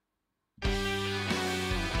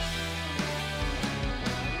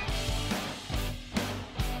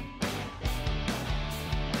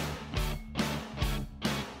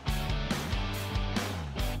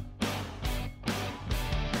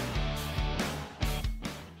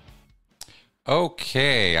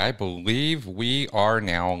Okay, I believe we are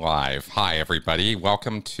now live. Hi, everybody.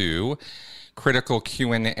 Welcome to Critical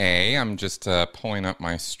Q&A. I'm just pulling up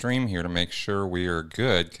my stream here to make sure we are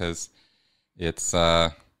good because it's,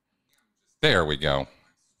 there we go.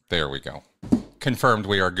 There we go. Confirmed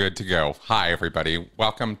we are good to go. Hi, everybody.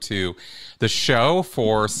 Welcome to the show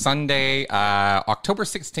for Sunday, October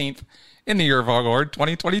 16th in the year of our Lord,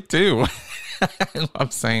 2022. I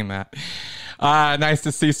love saying that. Nice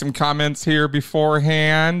to see some comments here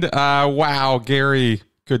beforehand. Wow, Gary,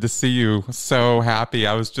 good to see you. So happy.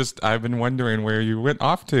 I've been wondering where you went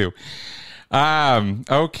off to.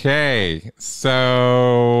 Okay,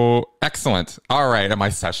 so excellent. All right, am I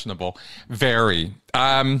sessionable? Very.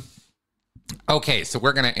 Okay, so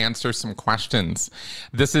we're going to answer some questions.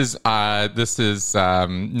 This is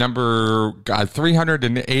number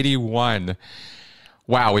 381.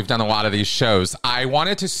 Wow, we've done a lot of these shows. I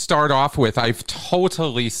wanted to start off with, I've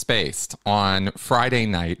totally spaced on Friday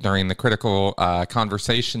night during the Critical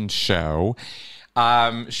Conversation show,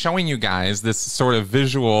 showing you guys this sort of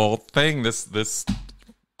visual thing, this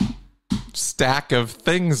stack of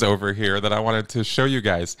things over here that I wanted to show you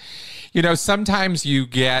guys. You know, sometimes you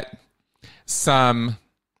get some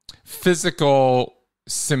physical,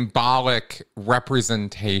 symbolic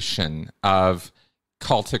representation of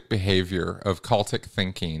cultic behavior, of cultic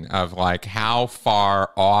thinking, of like how far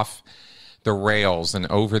off the rails and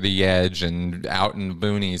over the edge and out in the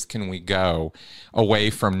boonies can we go away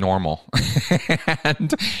from normal.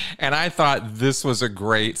 and I thought this was a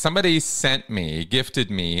great, somebody gifted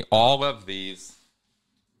me all of these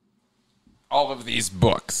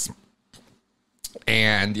books.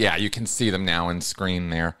 And yeah, you can see them now on screen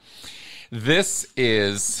there.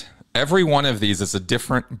 Every one of these is a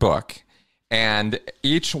different book. And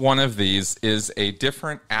each one of these is a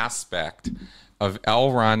different aspect of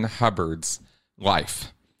L. Ron Hubbard's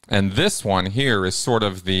life. And this one here is sort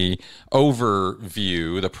of the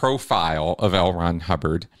overview, the profile of L. Ron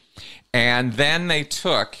Hubbard. And then they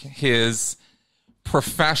took his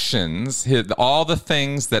professions, all the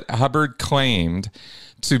things that Hubbard claimed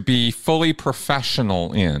to be fully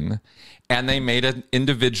professional in, and they made an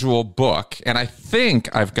individual book. And I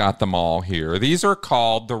think I've got them all here. These are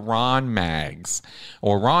called the Ron Mags,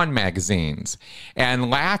 or Ron Magazines. And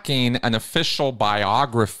lacking an official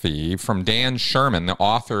biography from Dan Sherman, the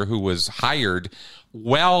author who was hired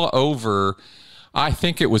well over, I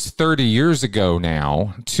think it was 30 years ago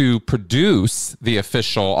now, to produce the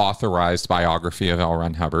official authorized biography of L.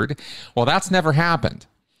 Ron Hubbard. Well, that's never happened.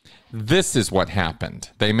 This is what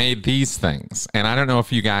happened. They made these things. And I don't know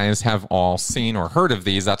if you guys have all seen or heard of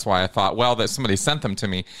these. That's why I thought, well, that somebody sent them to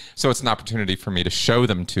me. So it's an opportunity for me to show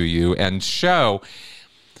them to you and show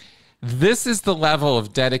this is the level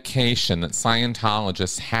of dedication that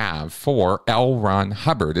Scientologists have for L. Ron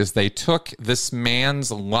Hubbard, as they took this man's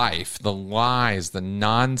life, the lies, the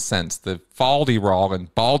nonsense, the falderall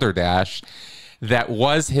and balderdash that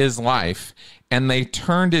was his life, and they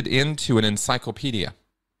turned it into an encyclopedia.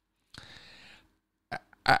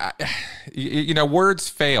 Words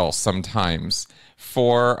fail sometimes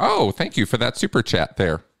thank you for that super chat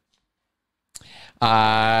there.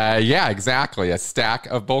 Yeah, exactly. A stack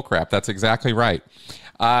of bullcrap. That's exactly right.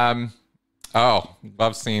 Love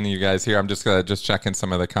seeing you guys here. I'm just checking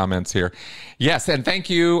some of the comments here. Yes, and thank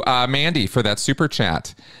you, Mandy, for that super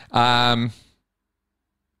chat.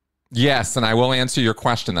 Yes, and I will answer your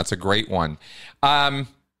question. That's a great one.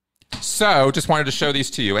 So just wanted to show these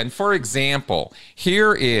to you. And for example,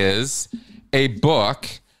 here is a book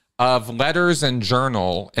of letters and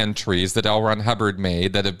journal entries that L. Ron Hubbard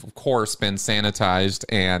made that have, of course, been sanitized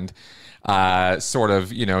and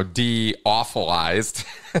de-awfulized.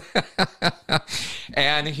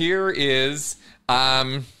 And here is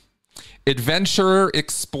Adventurer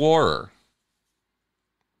Explorer.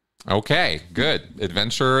 Okay, good.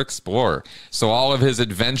 Adventurer Explorer. So all of his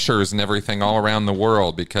adventures and everything all around the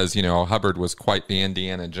world, because, Hubbard was quite the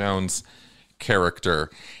Indiana Jones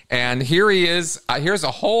character. And here he is. Here's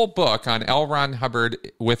a whole book on L. Ron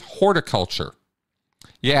Hubbard with horticulture.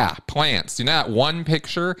 Yeah, plants. You know that one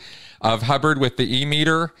picture of Hubbard with the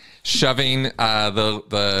E-meter shoving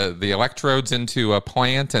the electrodes into a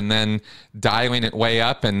plant and then dialing it way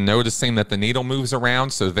up and noticing that the needle moves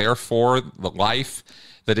around, so therefore the life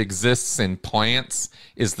that exists in plants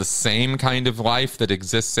is the same kind of life that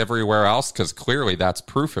exists everywhere else, because clearly that's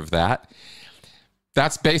proof of that.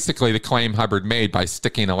 That's basically the claim Hubbard made by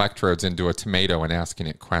sticking electrodes into a tomato and asking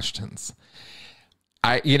it questions.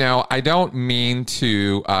 I don't mean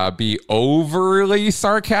to be overly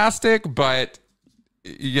sarcastic, but,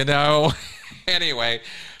 anyway,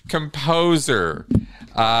 composer,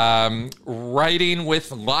 Writing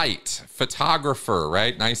with light, photographer,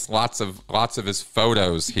 right? Nice, lots of his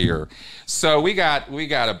photos here. So we got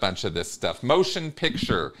a bunch of this stuff. Motion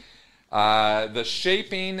picture, the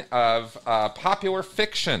shaping of popular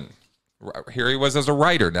fiction. Here he was as a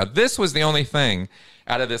writer. Now this was the only thing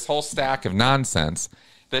out of this whole stack of nonsense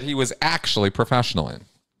that he was actually professional in.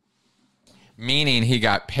 Meaning he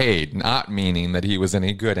got paid, not meaning that he was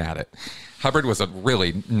any good at it. Hubbard was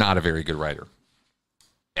really not a very good writer.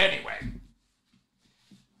 Anyway,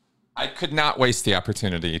 I could not waste the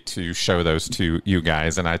opportunity to show those to you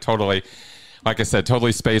guys, and I totally, like I said,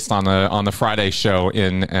 totally spaced on the Friday show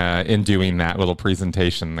in doing that little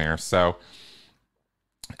presentation there. So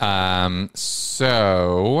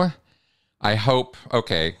I hope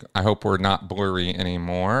we're not blurry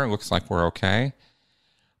anymore. Looks like we're okay.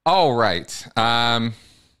 All right.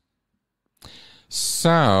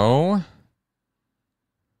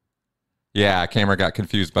 Yeah, camera got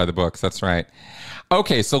confused by the books. That's right.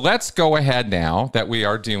 Okay, so let's go ahead now that we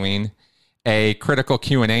are doing a critical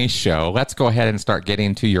Q&A show. Let's go ahead and start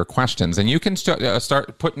getting to your questions. And you can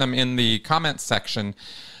start putting them in the comment section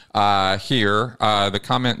here,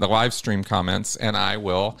 the live stream comments, and I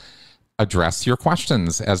will address your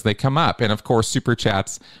questions as they come up. And of course, super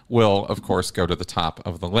chats will, of course, go to the top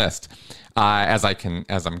of the list as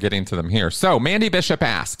I'm getting to them here. So Mandy Bishop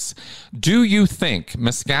asks, do you think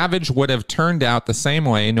Miscavige would have turned out the same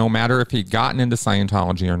way no matter if he'd gotten into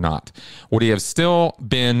Scientology or not? Would he have still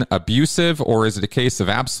been abusive, or is it a case of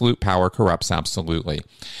absolute power corrupts absolutely?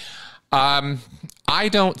 I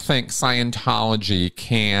don't think Scientology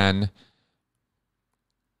can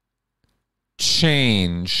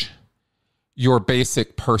change your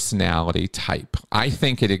basic personality type. I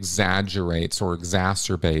think it exaggerates or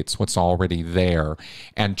exacerbates what's already there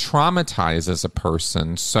and traumatizes a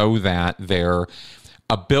person so that their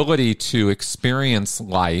ability to experience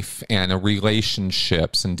life and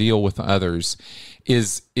relationships and deal with others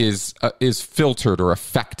is filtered or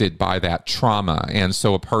affected by that trauma. And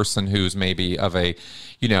so a person who's maybe of a,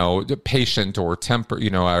 patient or temper,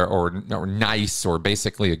 or nice or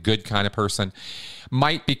basically a good kind of person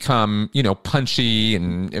might become, punchy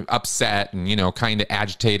and upset and, kind of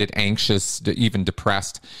agitated, anxious, even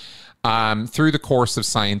depressed through the course of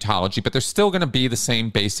Scientology, but they're still going to be the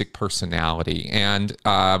same basic personality. And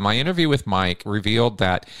my interview with Mike revealed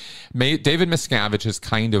that David Miscavige has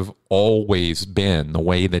kind of always been the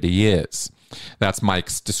way that he is. That's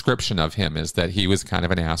Mike's description of him, is that he was kind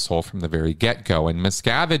of an asshole from the very get-go. And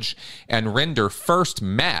Miscavige and Rinder first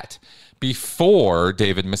met before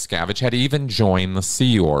David Miscavige had even joined the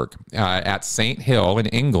Sea Org at St. Hill in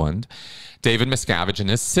England. David Miscavige and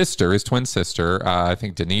his sister, his twin sister, I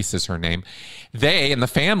think Denise is her name, they and the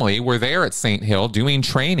family were there at St. Hill doing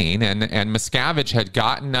training, and Miscavige had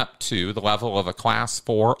gotten up to the level of a Class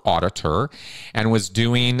 4 auditor and was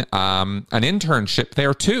doing an internship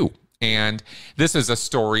there too. And this is a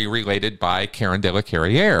story related by Karen de la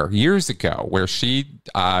Carriere years ago, where she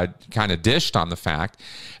kind of dished on the fact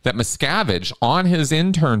that Miscavige, on his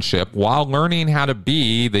internship, while learning how to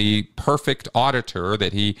be the perfect auditor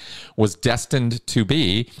that he was destined to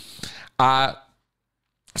be,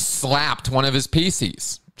 slapped one of his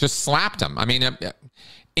PCs. Just slapped him. I mean,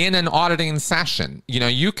 in an auditing session,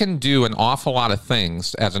 you can do an awful lot of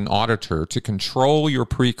things as an auditor to control your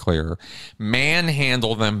pre-clear,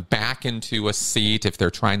 manhandle them back into a seat if they're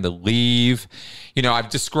trying to leave. I've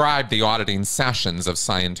described the auditing sessions of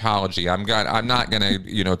Scientology. I'm not going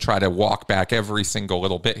to, try to walk back every single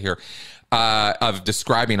little bit here of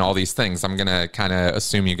describing all these things. I'm going to kind of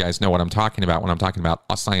assume you guys know what I'm talking about when I'm talking about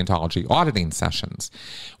Scientology auditing sessions,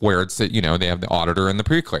 where it's, they have the auditor and the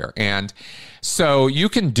pre-clear. And so you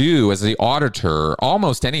can do, as the auditor,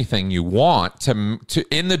 almost anything you want to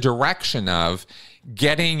in the direction of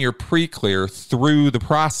getting your pre-clear through the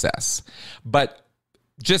process. But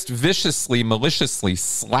just viciously, maliciously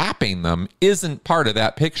slapping them isn't part of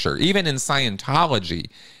that picture. Even in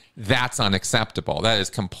Scientology, that's unacceptable. That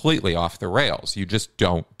is completely off the rails. You just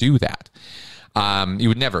don't do that. You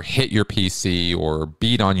would never hit your PC or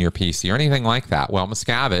beat on your PC or anything like that. Well,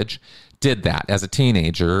 Miscavige did that as a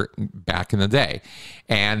teenager back in the day.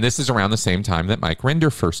 And this is around the same time that Mike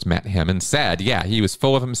Rinder first met him and said, yeah, he was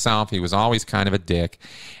full of himself. He was always kind of a dick,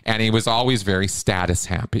 and he was always very status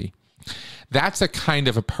happy. That's a kind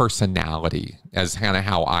of a personality, as kind of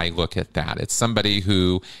how I look at that. It's somebody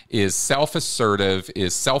who is self-assertive,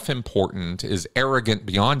 is self-important, is arrogant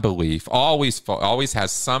beyond belief, always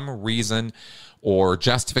has some reason or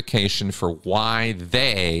justification for why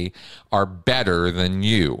they are better than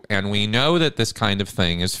you. And we know that this kind of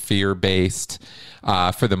thing is fear-based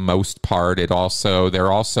for the most part.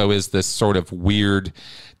 There also is this sort of weird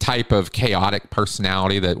type of chaotic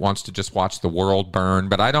personality that wants to just watch the world burn.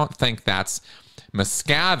 But I don't think that's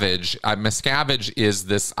Miscavige. Miscavige is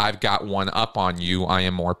this, I've got one up on you. I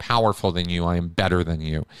am more powerful than you. I am better than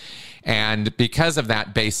you. And because of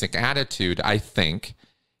that basic attitude, I think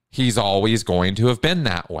he's always going to have been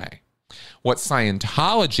that way. What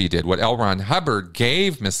Scientology did, what L. Ron Hubbard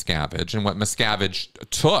gave Miscavige, and what Miscavige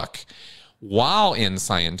took while in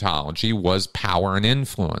Scientology was power and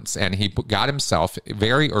influence. And he got himself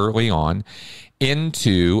very early on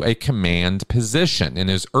into a command position. In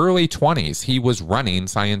his early 20s, he was running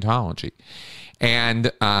Scientology.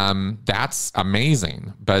 And that's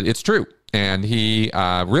amazing, but it's true. And he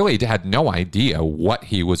really had no idea what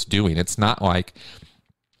he was doing. It's not like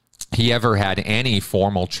he ever had any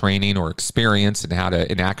formal training or experience in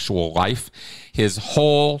actual life. His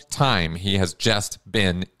whole time, he has just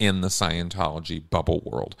been in the Scientology bubble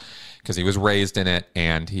world because he was raised in it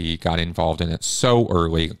and he got involved in it so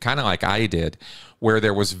early, kind of like I did, where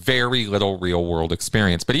there was very little real world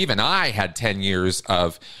experience. But even I had 10 years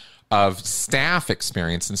of staff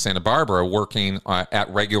experience in Santa Barbara, working at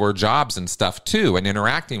regular jobs and stuff too, and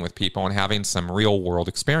interacting with people and having some real world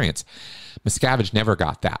experience. Miscavige never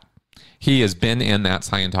got that. He has been in that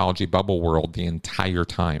Scientology bubble world the entire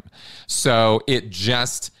time. So it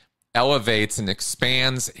just elevates and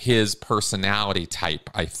expands his personality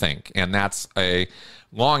type, I think. And that's a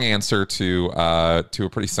long answer to a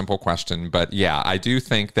pretty simple question. But yeah, I do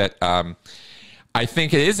think that I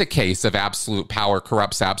think it is a case of absolute power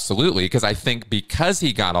corrupts absolutely, because I think because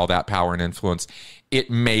he got all that power and influence,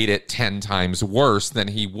 it made it 10 times worse than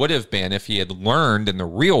he would have been if he had learned in the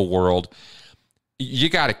real world. You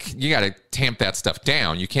gotta tamp that stuff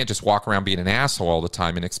down. You can't just walk around being an asshole all the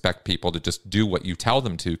time and expect people to just do what you tell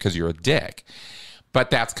them to because you're a dick.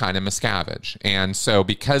 But that's kind of Miscavige. And so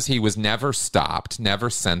because he was never stopped,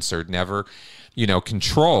 never censored, never,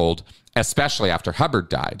 controlled, especially after Hubbard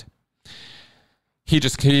died,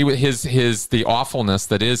 the awfulness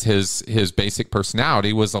that is his basic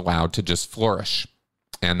personality was allowed to just flourish.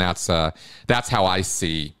 And that's how I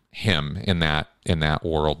see him in that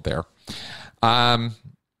world there.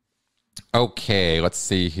 Okay, let's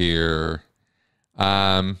see here.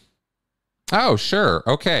 Oh, sure.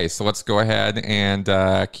 Okay, so let's go ahead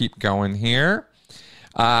and keep going here.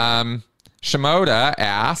 Shimoda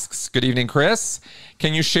asks, good evening, Chris.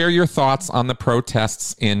 Can you share your thoughts on the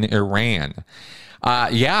protests in Iran?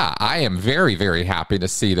 Yeah, I am very, very happy to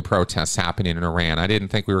see the protests happening in Iran. I didn't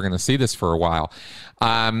think we were going to see this for a while.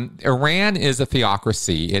 Iran is a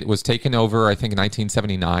theocracy. It was taken over, I think, in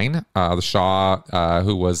 1979. The Shah,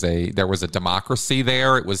 there was a democracy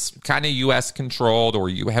there. It was kind of U.S. controlled or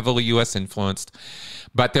heavily U.S. influenced.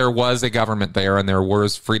 But there was a government there, and there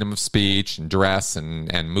was freedom of speech and dress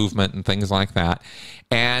and movement and things like that.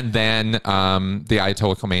 And then the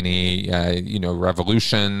Ayatollah Khomeini,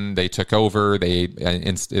 revolution, they took over. They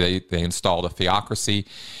installed a theocracy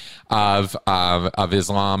of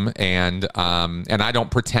Islam, and I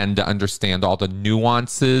don't pretend to understand all the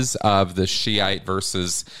nuances of the Shiite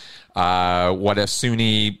versus what a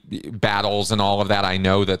Sunni battles and all of that. I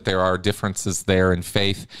know that there are differences there in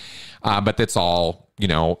faith, but it's all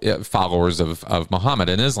followers of Muhammad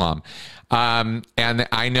and Islam. And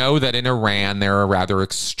I know that in Iran, they're a rather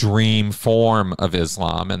extreme form of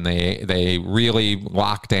Islam, and they really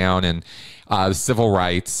lock down and civil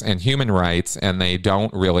rights and human rights, and they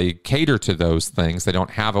don't really cater to those things. They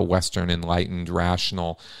don't have a Western enlightened,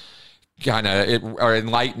 rational kind of or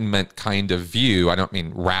enlightenment kind of view. I don't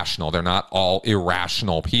mean rational. They're not all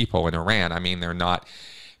irrational people in Iran. I mean, they're not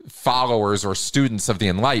followers or students of the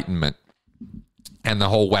Enlightenment and the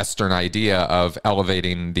whole Western idea of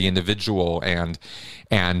elevating the individual and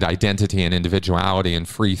identity and individuality and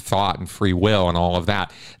free thought and free will and all of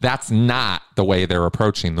that. That's not the way they're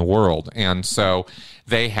approaching the world. And so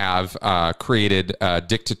they have created a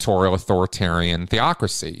dictatorial authoritarian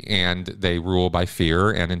theocracy, and they rule by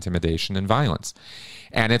fear and intimidation and violence.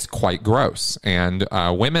 And it's quite gross. And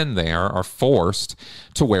women there are forced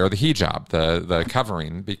to wear the hijab, the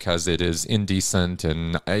covering, because it is indecent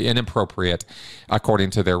and inappropriate, according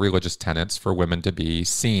to their religious tenets, for women to be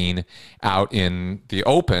seen out in the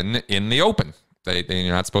open.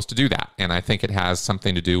 You're not supposed to do that. And I think it has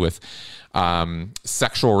something to do with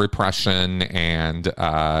sexual repression and,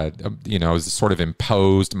 sort of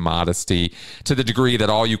imposed modesty to the degree that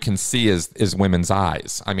all you can see is women's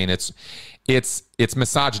eyes. I mean, it's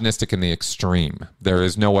misogynistic in the extreme. There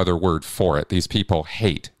is no other word for it. These people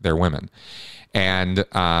hate their women. And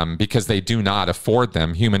because they do not afford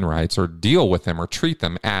them human rights or deal with them or treat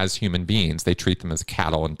them as human beings, they treat them as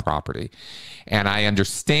cattle and property. And I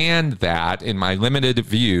understand that in my limited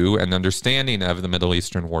view and understanding of the Middle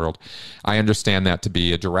Eastern world, I understand that to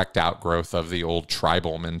be a direct outgrowth of the old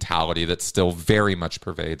tribal mentality that still very much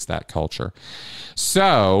pervades that culture.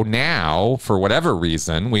 So now, for whatever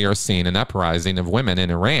reason, we are seeing an uprising of women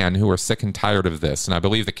in Iran who are sick and tired of this. And I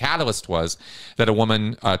believe the catalyst was that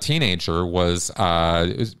a teenager, was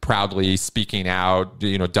proudly speaking out,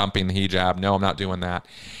 dumping the hijab. No, I'm not doing that.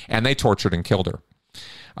 And they tortured and killed her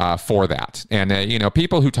for that. And,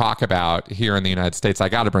 people who talk about here in the United States, I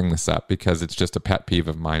got to bring this up because it's just a pet peeve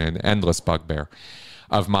of mine, an endless bugbear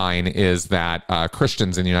of mine, is that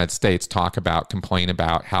Christians in the United States complain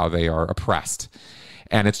about how they are oppressed.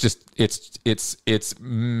 And it's just, it's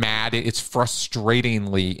mad. It's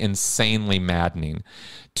frustratingly, insanely maddening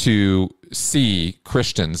to see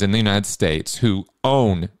Christians in the United States who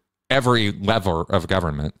own every level of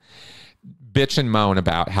government bitch and moan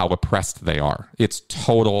about how oppressed they are. It's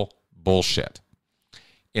total bullshit.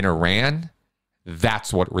 In Iran,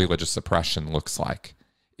 that's what religious oppression looks like,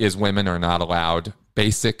 is women are not allowed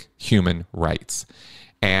basic human rights.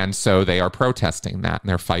 And so they are protesting that, and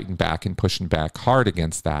they're fighting back and pushing back hard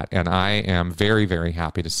against that. And I am very, very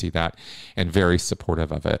happy to see that and very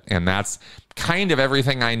supportive of it. And that's kind of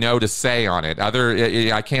everything I know to say on it.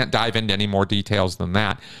 I can't dive into any more details than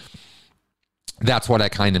that. That's what I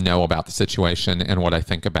kind of know about the situation and what I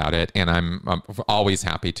think about it. And I'm always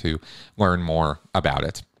happy to learn more about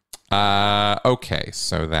it. Okay,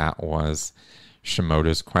 so that was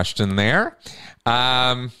Shimoda's question there.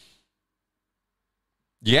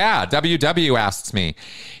 Yeah, WW asks me,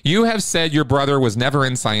 you have said your brother was never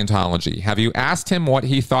in Scientology. Have you asked him what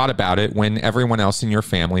he thought about it when everyone else in your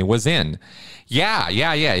family was in? Yeah.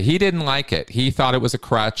 He didn't like it. He thought it was a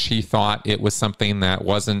crutch. He thought it was something that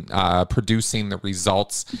wasn't producing the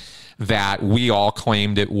results that we all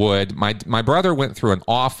claimed it would. My brother went through an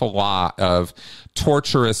awful lot of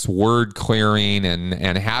torturous word clearing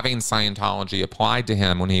and having Scientology applied to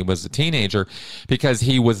him when he was a teenager because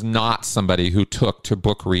he was not somebody who took to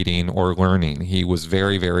book reading or learning. He was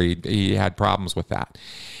he had problems with that.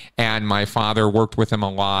 And my father worked with him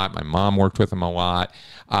a lot. My mom worked with him a lot.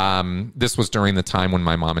 This was during the time when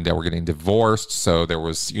my mom and dad were getting divorced. So there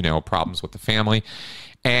was, problems with the family.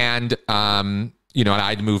 And, and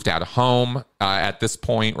I'd moved out of home at this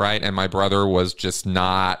point, right? And my brother was just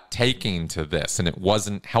not taking to this, and it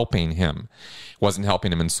wasn't helping him. It wasn't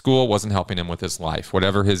helping him in school, wasn't helping him with his life.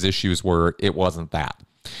 Whatever his issues were, it wasn't that.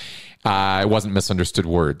 It wasn't misunderstood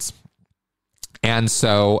words. And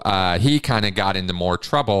so he kind of got into more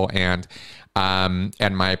trouble, and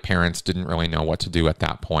my parents didn't really know what to do at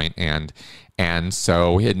that point. And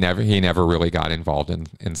so he never really got involved in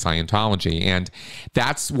Scientology. And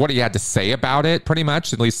that's what he had to say about it, pretty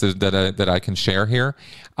much, at least that I can share here.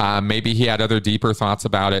 Maybe he had other deeper thoughts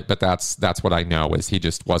about it, but that's what I know, is he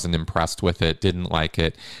just wasn't impressed with it, didn't like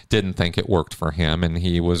it, didn't think it worked for him. And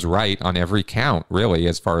he was right on every count, really,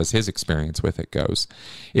 as far as his experience with it goes.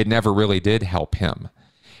 It never really did help him.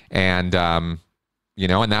 And, and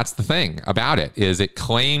that's the thing about it, is it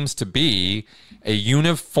claims to be a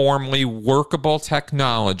uniformly workable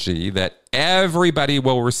technology that everybody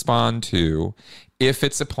will respond to if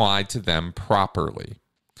it's applied to them properly.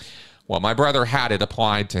 Well, my brother had it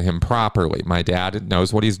applied to him properly. My dad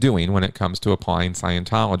knows what he's doing when it comes to applying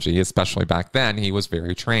Scientology, especially back then. He was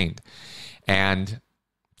very trained and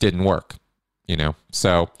didn't work,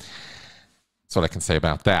 So that's what I can say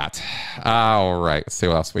about that. All right, let's see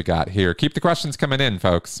what else we got here. Keep the questions coming in,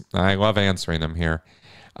 folks. I love answering them here.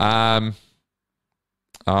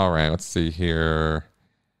 All right, let's see here.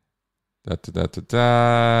 Okay,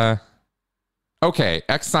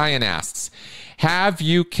 Xion asks, have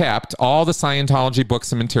you kept all the Scientology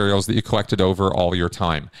books and materials that you collected over all your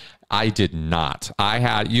time? I did not.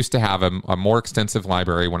 I used to have a more extensive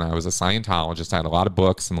library when I was a Scientologist. I had a lot of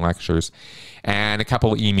books and lectures and a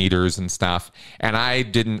couple of e-meters and stuff. And I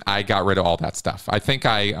got rid of all that stuff. I think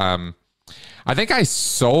I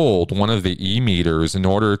sold one of the e-meters in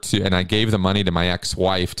order to, and I gave the money to my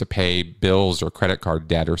ex-wife to pay bills or credit card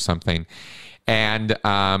debt or something. And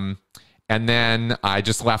then I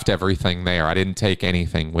just left everything there. I didn't take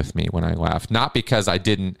anything with me when I left. Not because I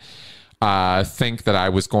didn't think that I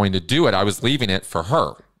was going to do it. I was leaving it for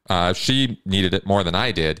her. She needed it more than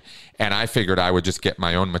I did, and I figured I would just get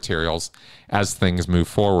my own materials as things moved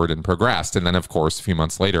forward and progressed. And then, of course, a few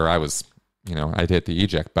months later, I'd hit the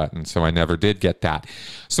eject button, so I never did get that.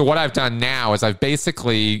 So what I've done now is I've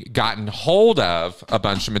basically gotten hold of a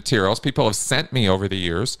bunch of materials people have sent me over the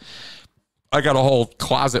years. I got a whole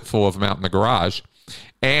closet full of them out in the garage,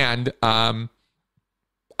 and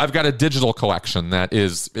I've got a digital collection that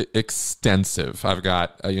is extensive. I've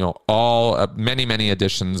got many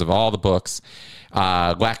editions of all the books,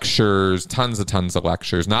 lectures, tons of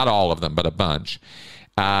lectures. Not all of them, but a bunch.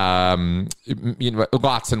 Lots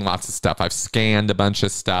and lots of stuff. I've scanned a bunch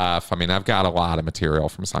of stuff. I mean, I've got a lot of material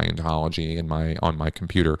from Scientology on my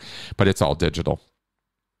computer, but it's all digital.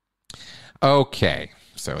 Okay,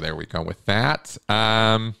 so there we go with that.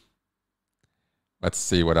 Let's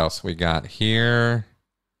see what else we got here.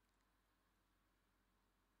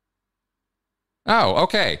 Oh,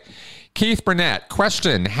 okay. Keith Burnett,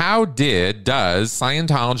 question: How does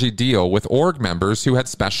Scientology deal with org members who had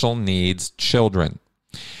special needs children?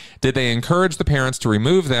 Did they encourage the parents to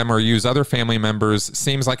remove them or use other family members?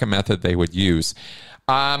 Seems like a method they would use.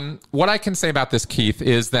 What I can say about this, Keith,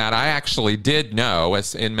 is that I actually did know,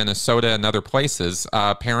 as in Minnesota and other places,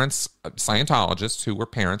 parents, Scientologists who were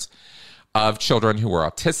parents of children who were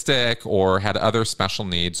autistic or had other special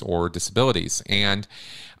needs or disabilities. And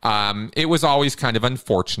it was always kind of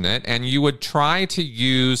unfortunate, and you would try to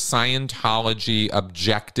use Scientology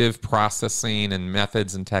objective processing and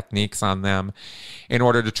methods and techniques on them in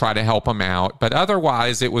order to try to help them out. But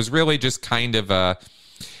otherwise, it was really just kind of a,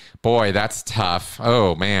 boy, that's tough.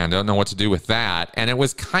 Oh, man, don't know what to do with that. And it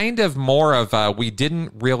was kind of more of a, we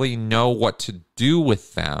didn't really know what to do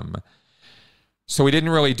with them. So we didn't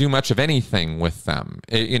really do much of anything with them.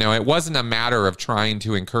 It wasn't a matter of trying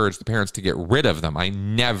to encourage the parents to get rid of them. I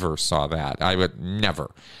never saw that. I would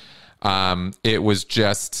never. It was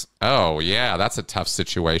just, oh, yeah, that's a tough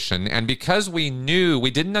situation. And because we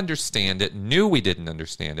didn't understand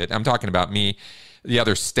it, I'm talking about me, the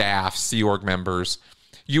other staff, Sea Org members,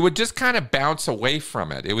 you would just kind of bounce away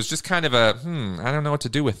from it. It was just kind of a, I don't know what to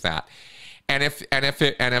do with that. And if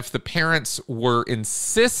the parents were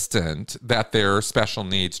insistent that their special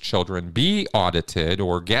needs children be audited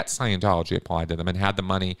or get Scientology applied to them and had the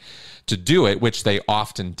money to do it, which they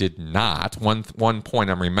often did not. One point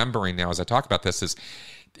I'm remembering now as I talk about this is,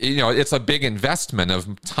 it's a big investment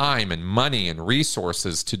of time and money and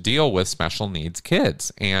resources to deal with special needs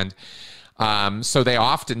kids, and so they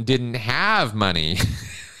often didn't have money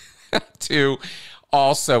to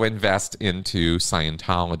also invest into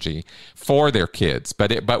Scientology for their kids. But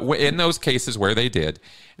in those cases where they did,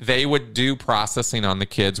 they would do processing on the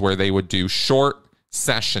kids where they would do short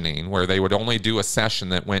sessioning, where they would only do a session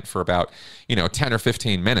that went for about 10 or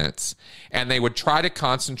 15 minutes, and they would try to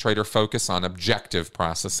concentrate or focus on objective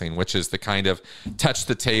processing, which is the kind of touch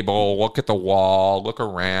the table, look at the wall, look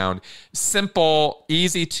around, simple,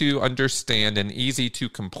 easy to understand and easy to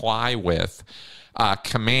comply with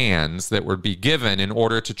commands that would be given in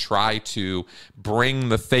order to try to bring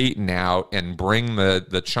the thetan out and bring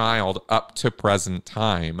the child up to present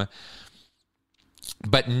time.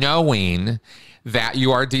 But knowing that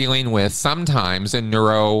you are dealing with sometimes a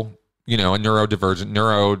neurological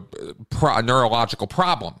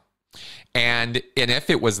problem. And if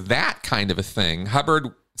it was that kind of a thing, Hubbard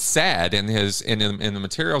said in the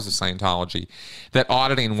materials of Scientology that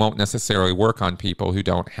auditing won't necessarily work on people who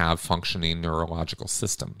don't have functioning neurological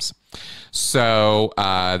systems. So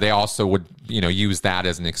they also would use that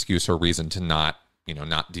as an excuse or reason to not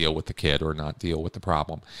deal with the kid or not deal with the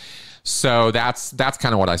problem. So that's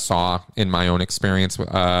kind of what I saw in my own experience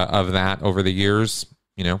of that over the years.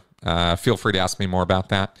 Feel free to ask me more about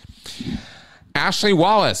that. Ashley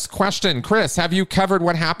Wallace, question: Chris, have you covered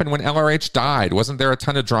what happened when LRH died? Wasn't there a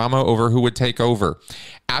ton of drama over who would take over?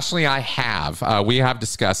 Ashley, I have. We have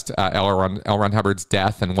discussed L. Ron Hubbard's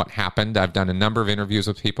death and what happened. I've done a number of interviews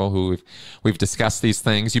with people who we've discussed these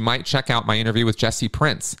things. You might check out my interview with Jesse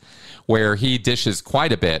Prince, where he dishes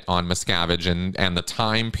quite a bit on Miscavige and the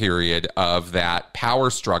time period of that power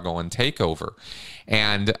struggle and takeover.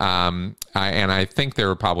 And I think there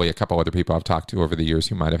are probably a couple other people I've talked to over the years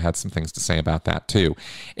who might have had some things to say about that too.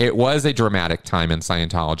 It was a dramatic time in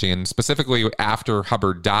Scientology, and specifically after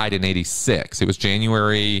Hubbard died in '86. It was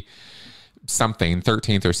January something,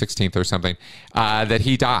 13th or 16th or something, that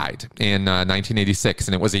he died in 1986.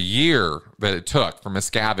 And it was a year that it took for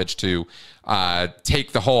Miscavige to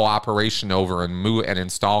take the whole operation over and move and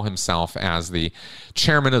install himself as the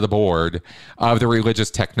chairman of the board of the Religious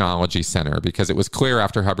Technology Center, because it was clear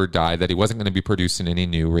after Hubbard died that he wasn't going to be producing any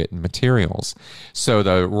new written materials. So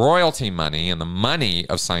the royalty money and the money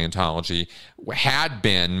of Scientology had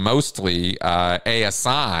been mostly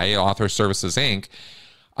ASI, Author Services, Inc.,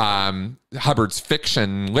 Hubbard's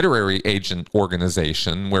fiction literary agent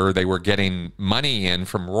organization, where they were getting money in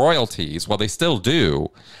from royalties. Well, they still do.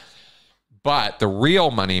 But the real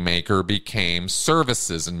moneymaker became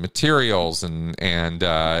services and materials and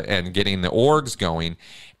getting the orgs going.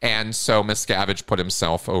 And so Miscavige put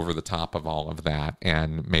himself over the top of all of that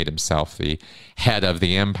and made himself the head of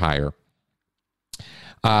the empire.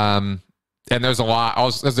 And there's a lot,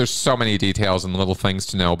 there's so many details and little things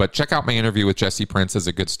to know, but check out my interview with Jesse Prince as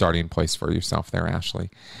a good starting place for yourself there, Ashley.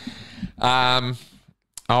 All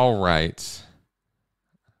right.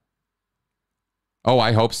 Oh,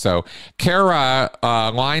 I hope so. Kara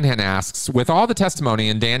Linehan asks, with all the testimony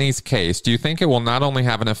in Danny's case, do you think it will not only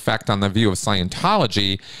have an effect on the view of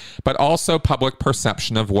Scientology, but also public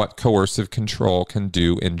perception of what coercive control can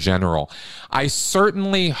do in general? I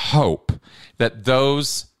certainly hope that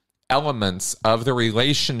those elements of the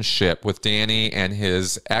relationship with Danny and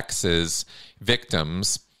his ex's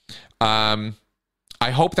victims, I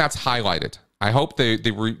hope that's highlighted. I hope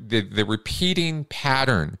the repeating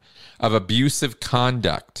pattern of abusive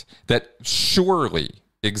conduct that surely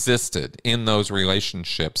existed in those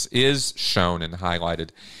relationships is shown and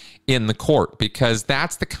highlighted in the court, because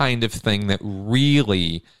that's the kind of thing that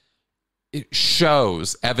really it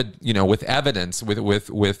shows, with evidence,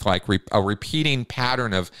 with like a repeating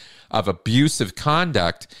pattern of abusive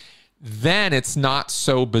conduct. Then it's not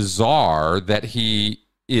so bizarre that he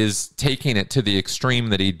is taking it to the extreme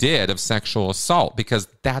that he did of sexual assault, because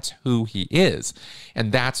that's who he is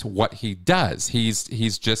and that's what he does.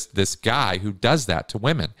 He's just this guy who does that to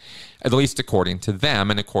women, at least according to them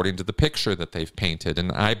and according to the picture that they've painted, and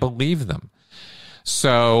I believe them.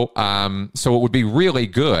 So it would be really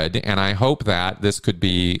good, and I hope that this could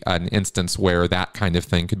be an instance where that kind of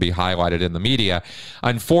thing could be highlighted in the media.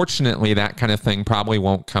 Unfortunately, that kind of thing probably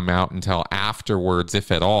won't come out until afterwards,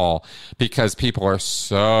 if at all, because people are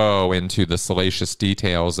so into the salacious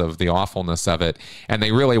details of the awfulness of it, and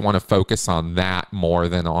they really want to focus on that more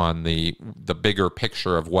than on the bigger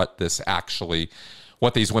picture of what these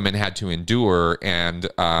women had to endure, and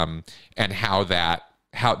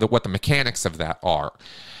what the mechanics of that are.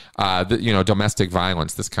 Domestic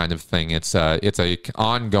violence, this kind of thing. It's a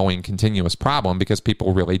ongoing, continuous problem because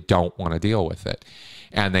people really don't want to deal with it,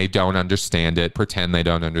 and they don't understand it, pretend they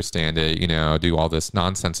don't understand it, do all this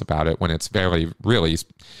nonsense about it, when it's really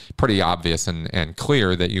pretty obvious and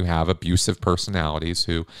clear that you have abusive personalities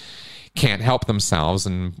who can't help themselves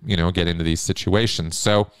and get into these situations.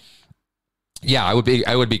 So yeah,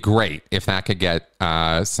 it would be great if that could get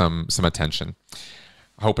some attention.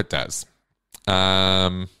 Hope it does.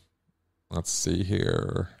 Let's see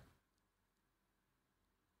here.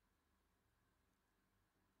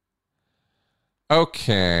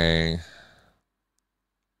 Okay.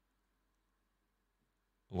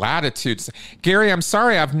 Latitudes. Gary, I'm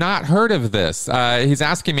sorry, I've not heard of this. He's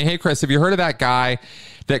asking me, hey, Chris, have you heard of that guy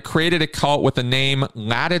that created a cult with the name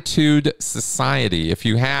Latitude Society? If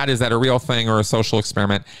you had, is that a real thing or a social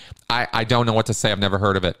experiment? I don't know what to say. I've never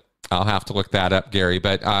heard of it. I'll have to look that up, Gary.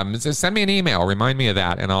 But send me an email. Remind me of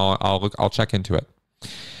that, and I'll check into it.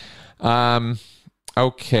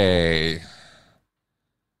 Okay.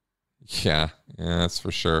 Yeah, that's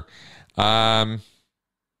for sure.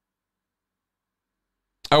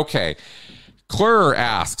 Okay. Clur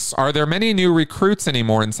asks, are there many new recruits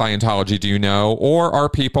anymore in Scientology, do you know, or are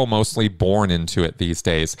people mostly born into it these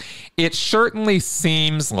days? It certainly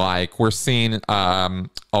seems like we're seeing a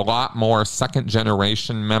lot more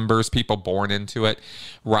second-generation members, people born into it,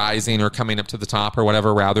 rising or coming up to the top or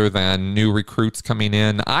whatever, rather than new recruits coming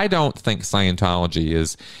in. I don't think Scientology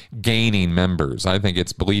is gaining members. I think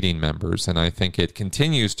it's bleeding members, and I think it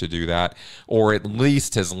continues to do that, or at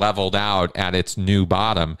least has leveled out at its new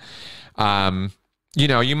bottom.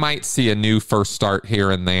 You might see a new first start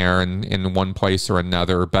here and there in one place or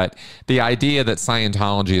another, but the idea that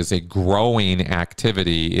Scientology is a growing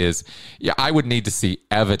activity I would need to see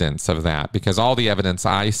evidence of that, because all the evidence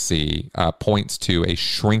I see points to a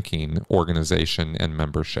shrinking organization and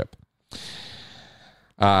membership.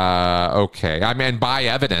 Okay. I mean, by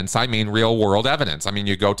evidence, I mean real world evidence. I mean,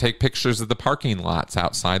 you go take pictures of the parking lots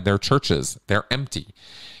outside their churches. They're empty.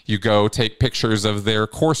 You go take pictures of their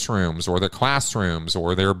course rooms or their classrooms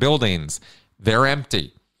or their buildings. They're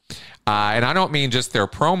empty. And I don't mean just their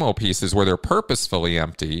promo pieces where they're purposefully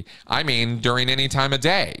empty. I mean during any time of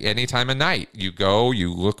day, any time of night. You go,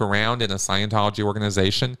 you look around in a Scientology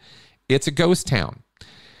organization, it's a ghost town.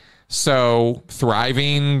 So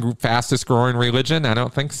thriving, fastest growing religion? I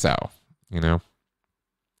don't think so,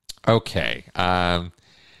 Okay.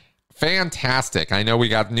 Fantastic. I know we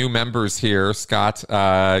got new members here. Scott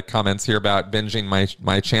comments here about binging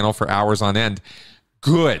my channel for hours on end.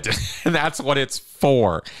 Good. That's what it's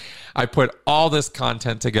for. I put all this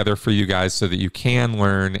content together for you guys so that you can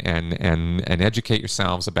learn and educate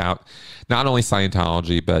yourselves about not only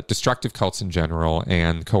Scientology, but destructive cults in general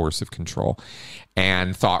and coercive control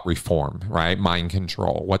and thought reform, right? Mind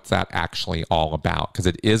control. What's that actually all about? Because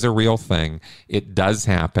it is a real thing. It does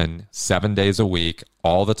happen 7 days a week,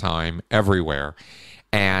 all the time, everywhere.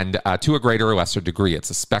 And to a greater or lesser degree, it's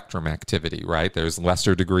a spectrum activity, right? There's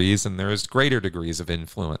lesser degrees and there's greater degrees of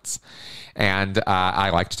influence. And I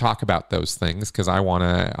like to talk about those things because I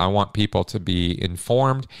want people to be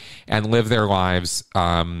informed and live their lives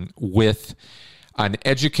with an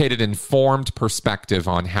educated, informed perspective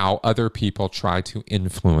on how other people try to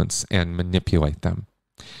influence and manipulate them,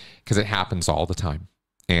 because it happens all the time.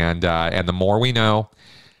 And the more we know,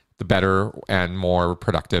 the better and more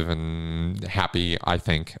productive and happy I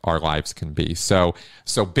think our lives can be. So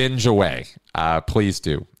binge away, please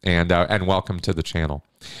do, and welcome to the channel.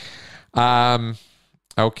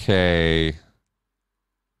 Okay.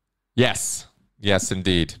 Yes,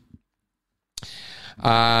 indeed.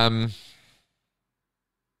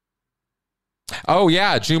 Oh,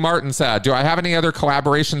 yeah. Jew Martin said, do I have any other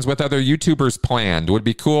collaborations with other YouTubers planned? Would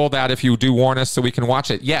be cool that if you do warn us so we can watch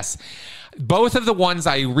it. Yes. Both of the ones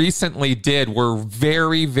I recently did were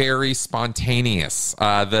very, very spontaneous.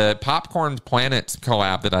 The Popcorn Planet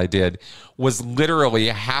collab that I did was literally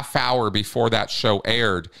a half hour before that show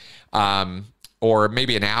aired, or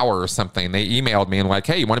maybe an hour or something. They emailed me and like,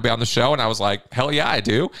 hey, you want to be on the show? And I was like, hell yeah, I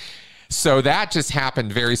do. So that just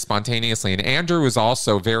happened very spontaneously. And Andrew was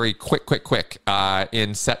also very quick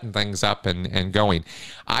in setting things up and going.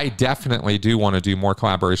 I definitely do want to do more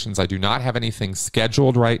collaborations. I do not have anything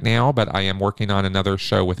scheduled right now, but I am working on another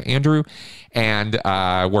show with Andrew and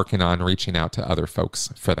working on reaching out to other folks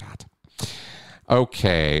for that.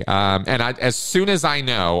 Okay. As soon as I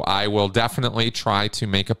know, I will definitely try to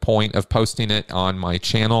make a point of posting it on my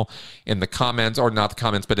channel in the comments, or not the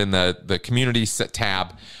comments, but in the community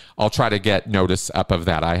tab. I'll try to get notice up of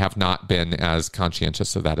that. I have not been as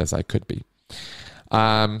conscientious of that as I could be.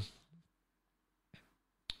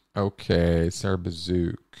 Okay, Sarah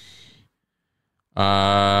Bazook.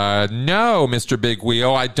 No, Mr. Big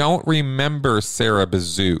Wheel. I don't remember Sarah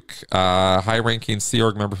Bazook, high-ranking Sea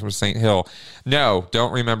Org member from St. Hill. No,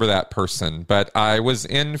 don't remember that person. But I was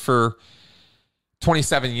in for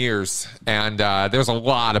 27 years, and there's a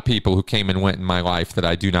lot of people who came and went in my life that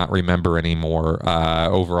I do not remember anymore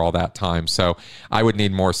over all that time. So I would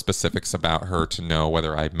need more specifics about her to know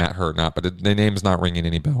whether I met her or not, but the name's not ringing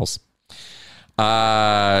any bells.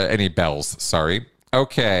 Sorry.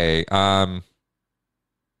 Okay.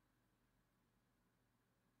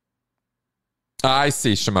 I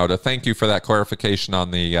see, Shimoda. Thank you for that clarification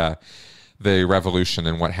on the revolution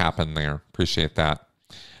and what happened there. Appreciate that.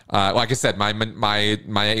 Like I said, my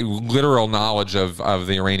literal knowledge of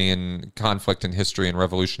the Iranian conflict and history and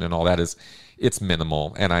revolution and all that it's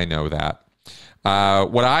minimal, and I know that.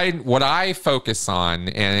 What I focus on,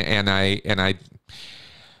 and I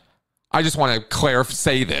just want to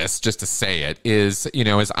say this just to say it, is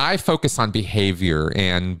I focus on behavior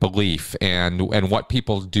and belief and what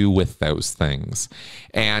people do with those things,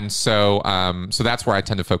 and so that's where I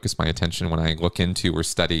tend to focus my attention when I look into or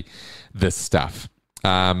study this stuff.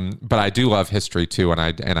 But I do love history too, and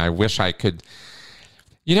I wish I could.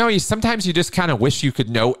 Sometimes you just kind of wish you could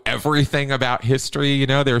know everything about history.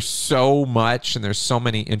 There's so much, and there's so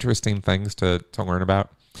many interesting things to learn about.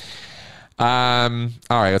 All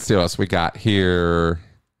right, let's see what else we got here.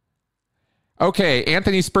 Okay,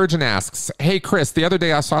 Anthony Spurgeon asks, hey, Chris, the other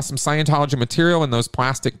day I saw some Scientology material in those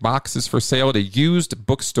plastic boxes for sale at a used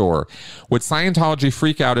bookstore. Would Scientology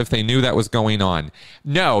freak out if they knew that was going on?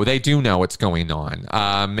 No, they do know what's going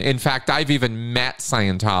on. In fact, I've even met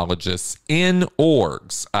Scientologists in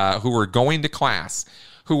orgs who were going to class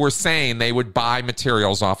who were saying they would buy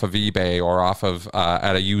materials off of eBay or off of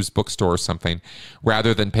at a used bookstore or something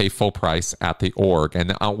rather than pay full price at the org.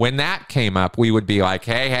 And when that came up, we would be like,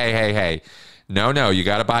 hey. No, you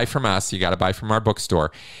got to buy from us. You got to buy from our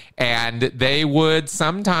bookstore. And they would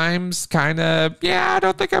sometimes kind of, I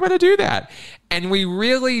don't think I'm going to do that. And we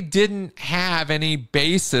really didn't have any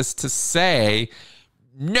basis to say,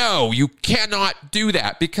 no, you cannot do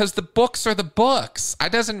that, because the books are the books.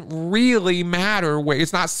 It doesn't really matter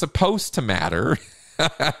it's not supposed to matter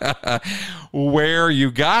where you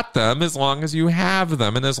got them, as long as you have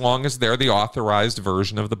them and as long as they're the authorized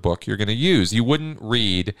version of the book you're going to use. You wouldn't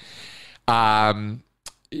read, I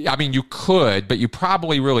mean, you could, but you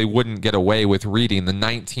probably really wouldn't get away with reading the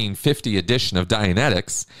 1950 edition of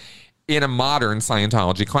Dianetics in a modern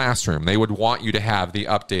Scientology classroom. They would want you to have the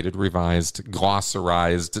updated, revised,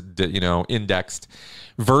 glossarized, indexed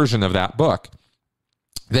version of that book.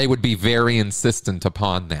 They would be very insistent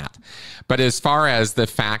upon that. But as far as the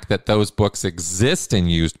fact that those books exist in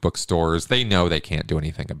used bookstores, they know they can't do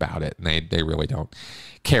anything about it. And they really don't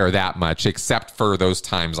care that much, except for those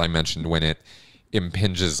times I mentioned when it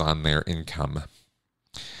impinges on their income.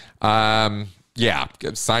 Yeah,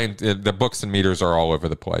 the books and meters are all over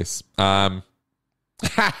the place.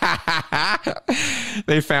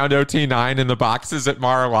 They found OT9 in the boxes at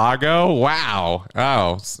Mar-a-Lago. Wow.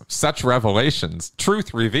 Oh, such revelations.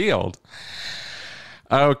 Truth revealed.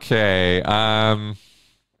 Okay. Masa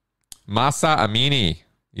Amini.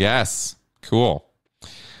 Yes. Cool.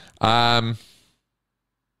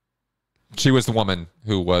 She was the woman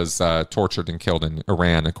who was tortured and killed in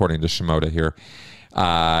Iran, according to Shimoda here.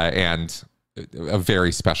 And a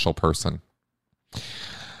very special person.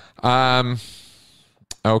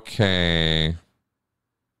 Okay.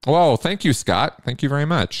 Whoa, thank you, Scott. Thank you very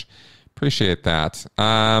much. Appreciate that.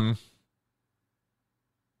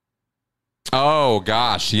 Oh,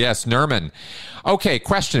 gosh. Yes, Nerman. Okay,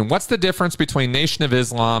 question. What's the difference between Nation of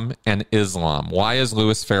Islam and Islam? Why is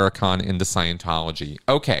Louis Farrakhan into Scientology?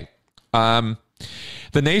 Okay.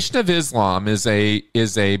 The Nation of Islam is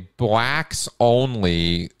a blacks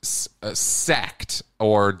only sect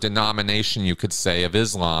or denomination, you could say, of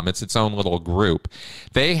Islam. It's its own little group.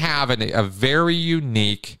 They have a very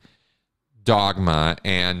unique dogma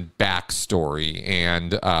and backstory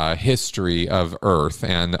and history of Earth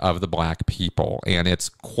and of the black people, and it's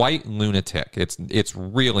quite lunatic. It's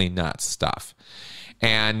really nuts stuff.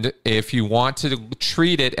 And if you want to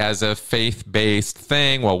treat it as a faith-based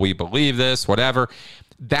thing, well, we believe this, whatever,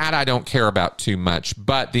 that I don't care about too much.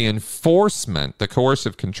 But the enforcement, the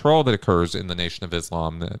coercive control that occurs in the Nation of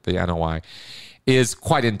Islam, the NOI, is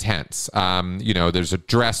quite intense. There's a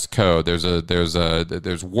dress code.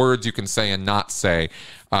 There's words you can say and not say.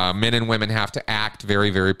 Men and women have to act very,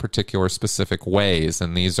 very particular, specific ways,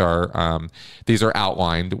 and these are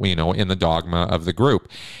outlined, in the dogma of the group.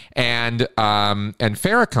 And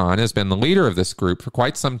Farrakhan has been the leader of this group for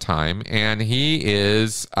quite some time, and he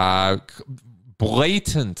is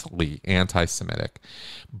blatantly anti-Semitic,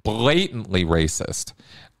 blatantly racist.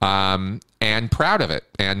 And proud of it,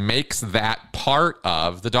 and makes that part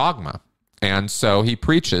of the dogma. And so he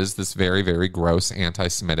preaches this very, very gross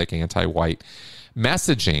anti-Semitic, anti-white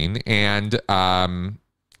messaging, and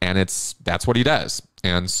that's what he does.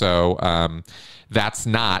 And so that's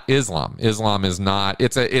not Islam. Islam is not.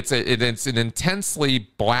 It's an intensely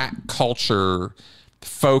black culture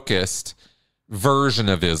focused version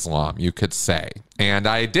of Islam, you could say. And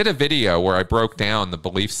I did a video where I broke down the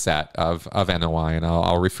belief set of NOI, and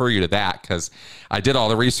I'll refer you to that because I did all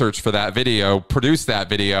the research for that video, produced that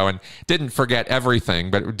video, and didn't forget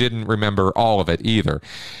everything, but didn't remember all of it either.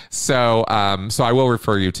 So I will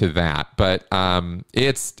refer you to that. But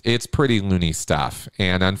it's pretty loony stuff.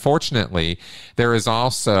 And unfortunately, there is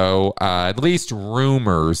also at least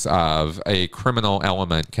rumors of a criminal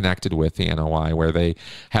element connected with the NOI, where they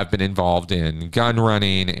have been involved in gun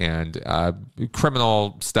running and criminal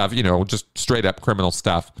stuff, just straight up criminal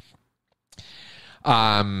stuff.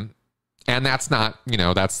 And that's not,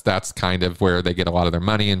 that's kind of where they get a lot of their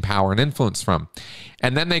money and power and influence from.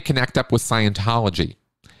 And then they connect up with Scientology,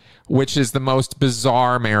 which is the most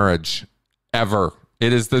bizarre marriage ever.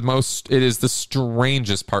 It is the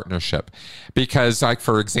strangest partnership because, like,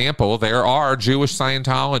 for example, there are Jewish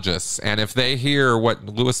Scientologists, and if they hear what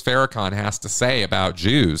Louis Farrakhan has to say about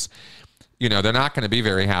Jews, they're not going to be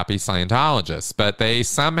very happy Scientologists, but they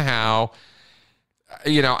somehow,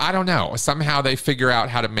 I don't know, somehow they figure out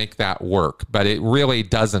how to make that work, but it really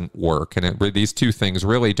doesn't work. And these two things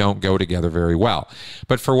really don't go together very well.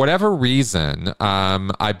 But for whatever reason,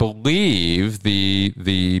 I believe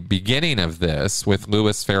the beginning of this with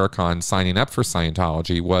Louis Farrakhan signing up for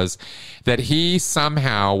Scientology was that he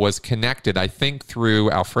somehow was connected, I think through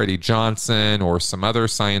Alfredi Johnson or some other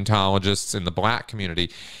Scientologists in the black community.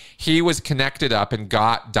 he was connected up and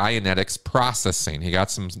got Dianetics processing. He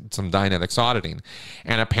got some Dianetics auditing.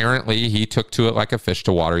 And apparently he took to it like a fish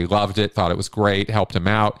to water. He loved it, thought it was great, helped him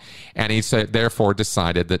out. And he said, therefore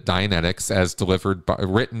decided that Dianetics, as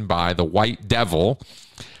written by the White Devil,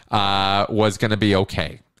 was going to be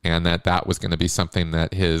okay. And that was going to be something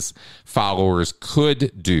that his followers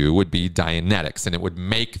could do, would be Dianetics, and it would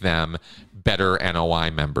make them better NOI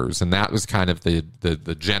members. And that was kind of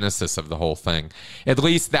the genesis of the whole thing. At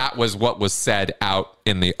least that was what was said out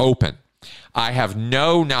in the open. I have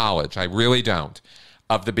no knowledge, I really don't,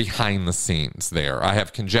 of the behind the scenes there. I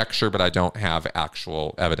have conjecture, but I don't have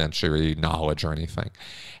actual evidentiary knowledge or anything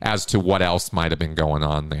as to what else might have been going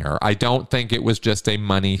on there. I don't think it was just a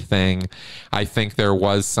money thing. I think there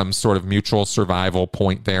was some sort of mutual survival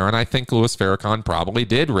point there. And I think Louis Farrakhan probably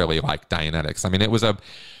did really like Dianetics. I mean, it was a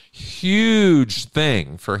huge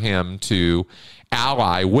thing for him to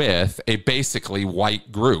ally with a basically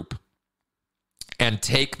white group and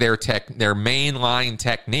take their mainline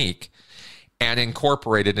technique and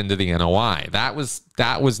incorporate it into the NOI. That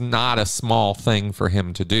was not a small thing for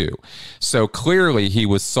him to do. So clearly he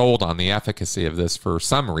was sold on the efficacy of this for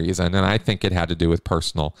some reason, and I think it had to do with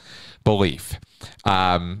personal belief.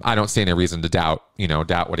 I don't see any reason to doubt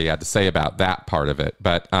what he had to say about that part of it,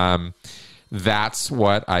 but that's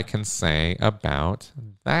what I can say about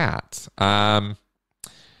that.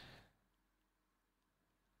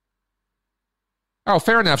 Oh,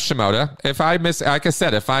 fair enough, Shimoda. Like I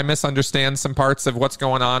said, if I misunderstand some parts of what's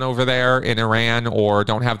going on over there in Iran or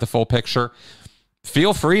don't have the full picture,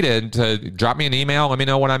 feel free to drop me an email. Let me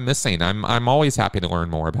know what I'm missing. I'm always happy to learn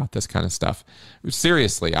more about this kind of stuff.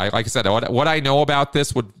 Seriously, like I said, what I know about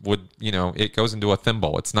this would it goes into a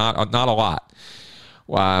thimble. It's not a lot.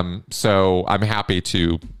 So I'm happy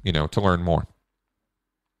to learn more.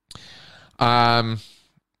 Yeah.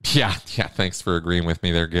 Thanks for agreeing with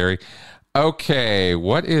me there, Gary. Okay,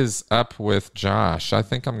 what is up with Josh? I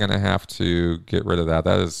think I'm going to have to get rid of that.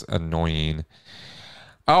 That is annoying.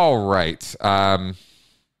 All right, Mr.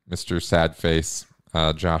 Sadface,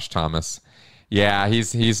 Josh Thomas. Yeah,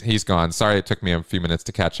 he's gone. Sorry, it took me a few minutes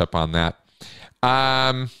to catch up on that.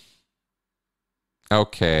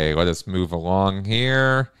 Okay, let us move along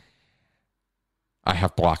here. I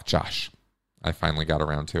have blocked Josh. I finally got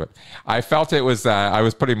around to it. I felt it was, I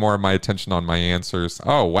was putting more of my attention on my answers.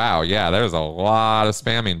 Oh, wow. Yeah, there's a lot of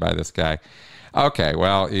spamming by this guy. Okay,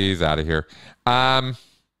 well, he's out of here. Can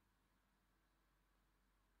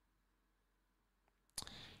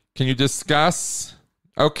you discuss?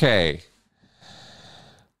 Okay.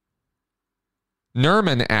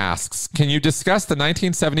 Nerman asks, can you discuss the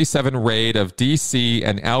 1977 raid of DC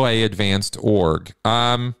and LA Advanced Org?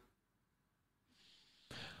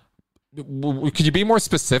 Could you be more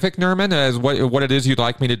specific, Nerman, as what it is you'd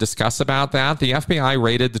like me to discuss about that? The FBI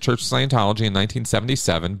raided the Church of Scientology in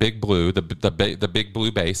 1977, Big Blue, the Big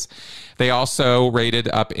Blue base. They also raided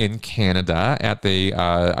up in Canada at the,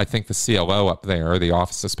 I think the CLO up there, the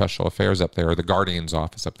Office of Special Affairs up there, or the Guardian's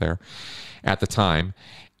office up there at the time.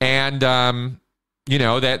 And,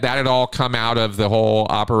 that had all come out of the whole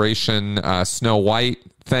Operation Snow White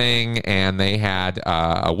thing, and they had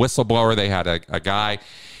a whistleblower. They had a guy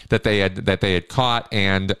that they had caught,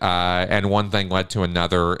 and one thing led to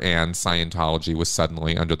another, and Scientology was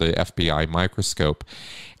suddenly under the FBI microscope.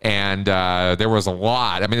 And there was a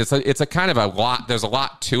lot. I mean, it's a kind of a lot. There's a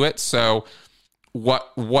lot to it. So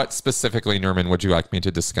what specifically, Nerman, would you like me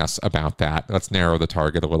to discuss about that? Let's narrow the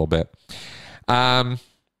target a little bit.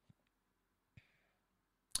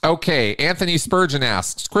 Okay, Anthony Spurgeon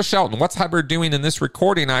asks, Chris Shelton, what's Hubbard doing in this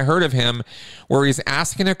recording? I heard of him where he's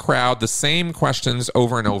asking a crowd the same questions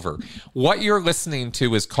over and over. What you're listening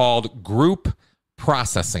to is called group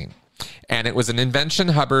processing. And it was an invention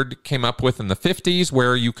Hubbard came up with in the 50s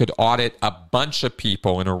where you could audit a bunch of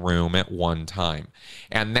people in a room at one time.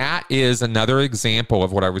 And that is another example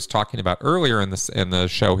of what I was talking about earlier in the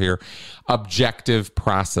show here, objective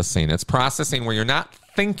processing. It's processing where you're not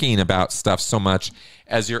thinking about stuff so much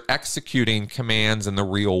as you're executing commands in the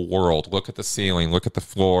real world. Look at the ceiling, look at the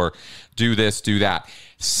floor, do this, do that.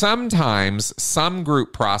 Sometimes some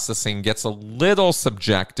group processing gets a little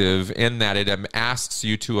subjective in that it asks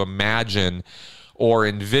you to imagine or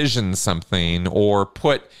envision something or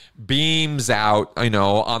put beams out,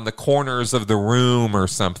 on the corners of the room or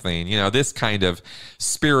something, this kind of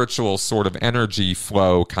spiritual sort of energy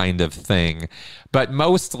flow kind of thing. But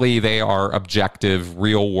mostly they are objective,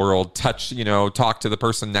 real world touch, talk to the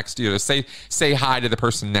person next to you. Say hi to the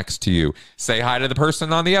person next to you. Say hi to the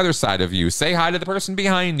person on the other side of you. Say hi to the person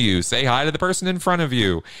behind you. Say hi to the person in front of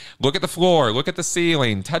you. Look at the floor. Look at the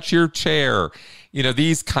ceiling. Touch your chair.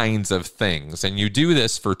 these kinds of things. And you do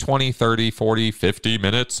this for 20, 30, 40, 50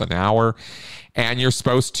 minutes, an hour, and you're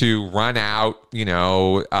supposed to run out,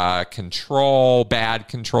 bad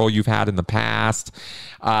control you've had in the past,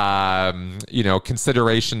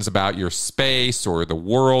 considerations about your space or the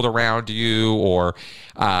world around you, or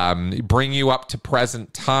bring you up to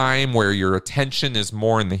present time where your attention is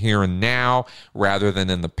more in the here and now rather than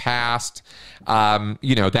in the past.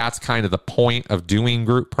 That's kind of the point of doing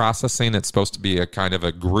group processing. It's supposed to be a kind of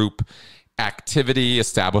a group activity,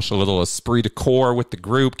 establish a little esprit de corps with the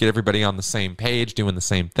group, get everybody on the same page, doing the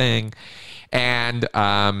same thing. And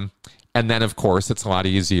then, of course, it's a lot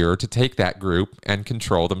easier to take that group and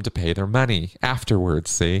control them to pay their money afterwards,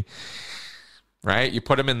 see? Right? You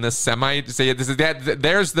put them in this what I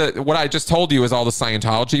just told you is all the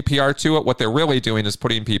Scientology PR to it. What they're really doing is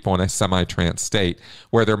putting people in a semi-trance state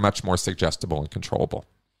where they're much more suggestible and controllable.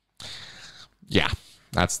 Yeah,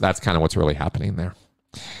 that's kind of what's really happening there.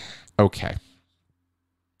 Okay.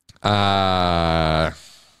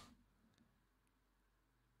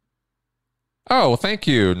 Oh, thank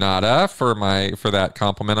you, Nada, for that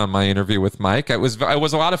compliment on my interview with Mike. It was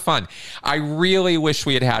a lot of fun. I really wish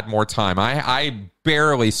we had more time. I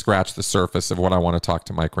barely scratched the surface of what I want to talk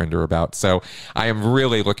to Mike Rinder about. So I am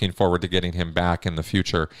really looking forward to getting him back in the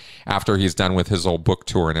future after he's done with his old book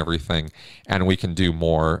tour and everything, and we can do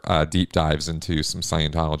more deep dives into some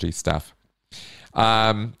Scientology stuff.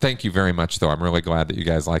 Thank you very much, though. I'm really glad that you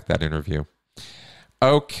guys liked that interview.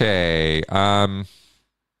 Okay.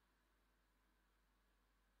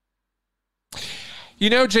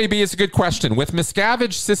 JB, it's a good question. With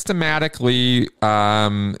Miscavige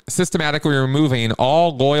systematically removing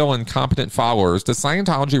all loyal and competent followers, does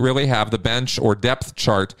Scientology really have the bench or depth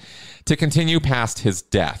chart to continue past his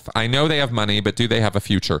death? I know they have money, but do they have a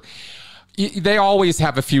future? They always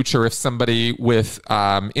have a future if somebody with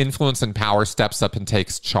influence and power steps up and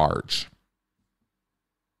takes charge,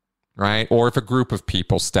 right? Or if a group of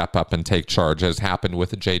people step up and take charge, as happened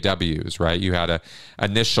with the JWs, right? You had a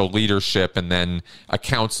initial leadership and then a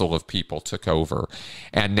council of people took over.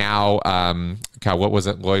 And now, what was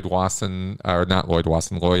it? Lloyd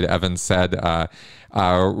Evans said, the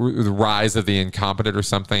rise of the incompetent or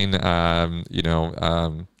something,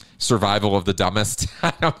 survival of the dumbest.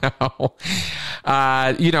 I don't know.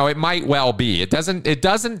 It might well be. It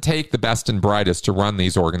doesn't take the best and brightest to run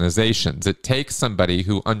these organizations. It takes somebody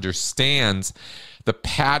who understands the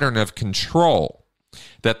pattern of control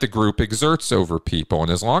that the group exerts over people.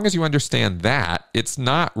 And as long as you understand that, it's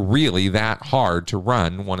not really that hard to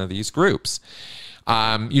run one of these groups.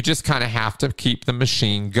 You just kind of have to keep the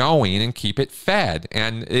machine going and keep it fed.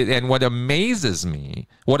 And what amazes me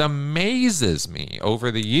over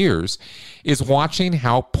the years is watching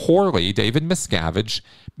how poorly David Miscavige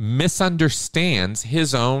misunderstands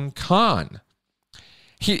his own con.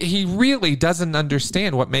 He really doesn't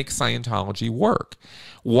understand what makes Scientology work,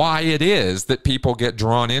 why it is that people get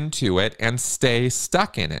drawn into it and stay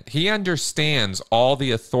stuck in it. He understands all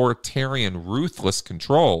the authoritarian, ruthless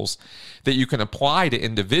controls that you can apply to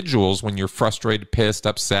individuals when you're frustrated, pissed,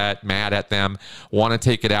 upset, mad at them, want to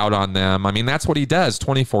take it out on them. I mean, that's what he does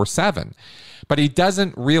 24/7. But he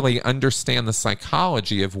doesn't really understand the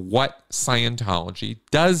psychology of what Scientology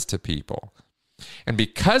does to people. And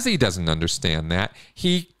because he doesn't understand that,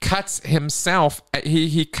 he cuts himself,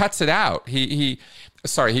 he cuts it out. He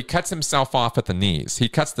cuts himself off at the knees. He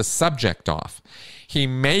cuts the subject off. He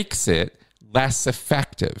makes it less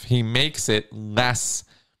effective. He makes it less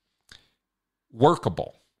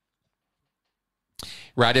workable.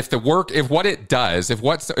 Right? If what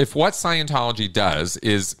Scientology does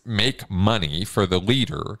is make money for the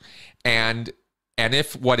leader, and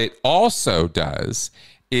if what it also does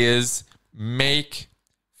is make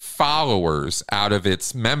followers out of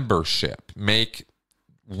its membership, make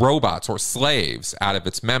robots or slaves out of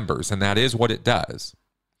its members, and that is what it does.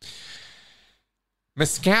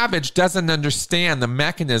 Miscavige doesn't understand the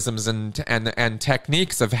mechanisms and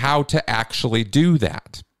techniques of how to actually do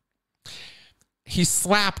that. He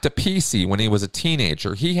slapped a PC when he was a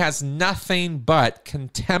teenager. He has nothing but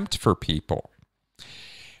contempt for people.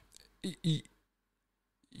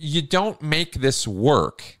 You don't make this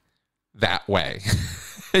work that way.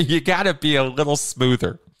 You got to be a little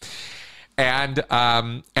smoother. And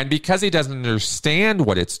because he doesn't understand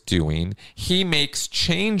what it's doing, he makes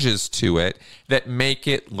changes to it that make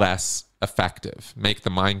it less effective, make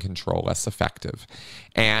the mind control less effective.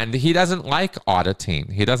 And he doesn't like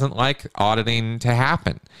auditing. He doesn't like auditing to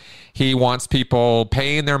happen. He wants people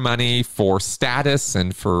paying their money for status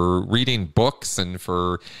and for reading books and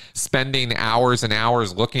for spending hours and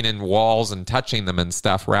hours looking in walls and touching them and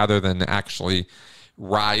stuff rather than actually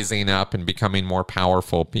rising up and becoming more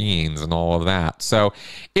powerful beings and all of that. So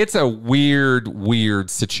it's a weird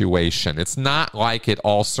situation. It's not like it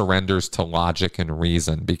all surrenders to logic and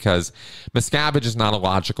reason, because Miscavige is not a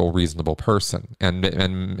logical, reasonable person,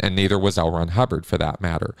 and neither was L. Ron Hubbard for that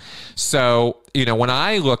matter. So, when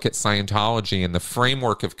I look at Scientology and the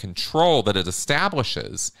framework of control that it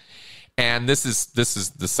establishes, and this is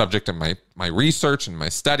the subject of my research and my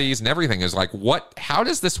studies and everything, is like, how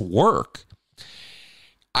does this work?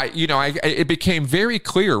 It became very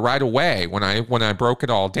clear right away when I broke it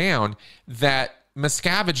all down that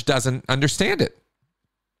Miscavige doesn't understand it.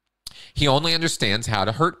 He only understands how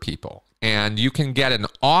to hurt people. And you can get an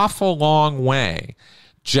awful long way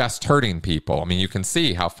just hurting people. I mean, you can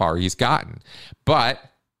see how far he's gotten. But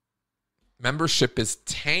membership is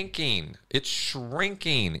tanking. It's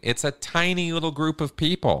shrinking. It's a tiny little group of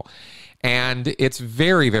people. And it's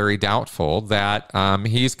very, very doubtful that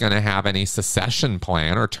he's going to have any secession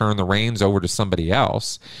plan or turn the reins over to somebody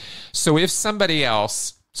else. So if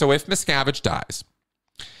Miscavige dies,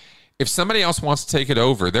 if somebody else wants to take it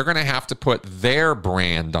over, they're going to have to put their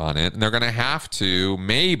brand on it. And they're going to have to,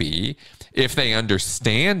 maybe, if they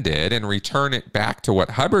understand it and return it back to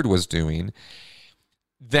what Hubbard was doing,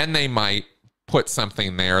 then they might put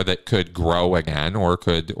something there that could grow again or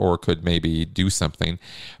could maybe do something,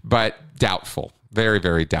 but doubtful, very,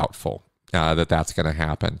 very doubtful that that's going to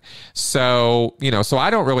happen. So, so I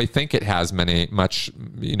don't really think it has much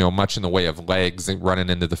in the way of legs running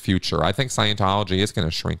into the future. I think Scientology is going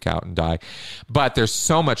to shrink out and die, but there's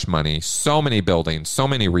so much money, so many buildings, so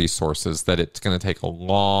many resources that it's going to take a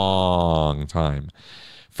long time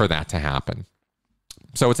for that to happen.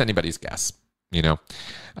 So it's anybody's guess,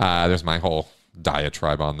 there's my whole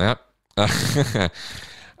diatribe on that.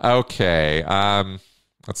 Okay.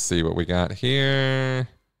 Let's see what we got here.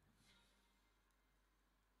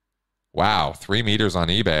 Wow. 3 meters on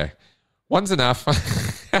eBay. One's enough.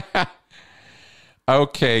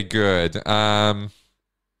 Okay, good.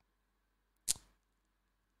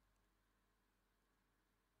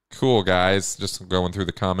 Cool, guys. Just going through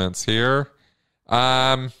the comments here.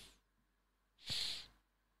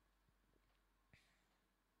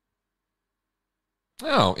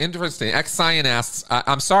 Oh, interesting. X-Cyan asks,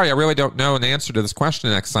 I'm sorry, I really don't know an answer to this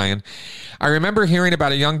question, X-Cyan. I remember hearing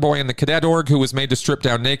about a young boy in the cadet org who was made to strip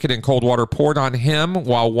down naked and cold water poured on him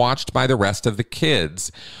while watched by the rest of the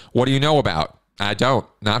kids. What do you know about? I don't.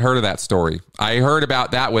 Not heard of that story. I heard about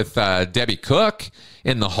that with Debbie Cook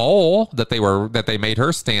in the hole, that they made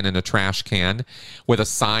her stand in a trash can with a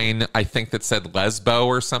sign, I think, that said Lesbo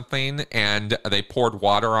or something, and they poured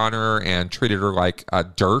water on her and treated her like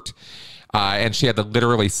dirt. And she had to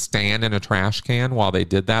literally stand in a trash can while they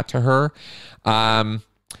did that to her.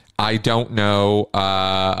 I don't know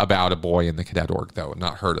about a boy in the cadet org, though. I've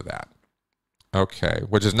not heard of that. Okay,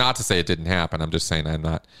 which is not to say it didn't happen. I'm just saying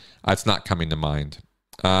it's not coming to mind.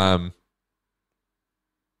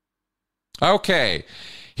 Okay,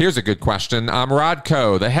 here's a good question. Rod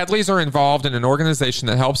Coe, the Headleys are involved in an organization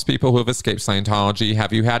that helps people who have escaped Scientology.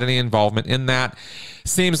 Have you had any involvement in that?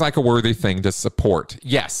 Seems like a worthy thing to support.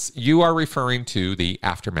 Yes, you are referring to the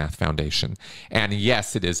Aftermath Foundation. And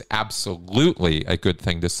yes, it is absolutely a good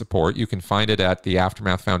thing to support. You can find it at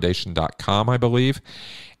theaftermathfoundation.com, I believe.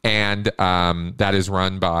 And that is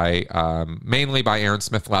run by mainly by Aaron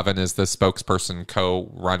Smith Levin, is the spokesperson,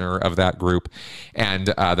 co-runner of that group, and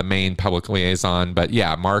the main public liaison. But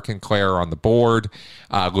yeah, Mark and Claire are on the board.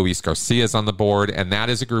 Luis Garcia is on the board, and that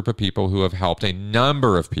is a group of people who have helped a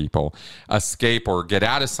number of people escape or get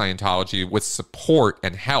out of Scientology with support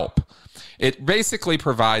and help. It basically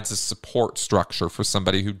provides a support structure for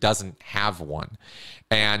somebody who doesn't have one.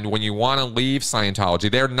 And when you want to leave Scientology,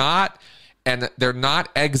 they're not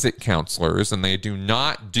exit counselors, and they do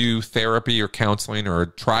not do therapy or counseling or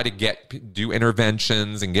try to do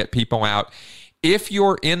interventions and get people out. If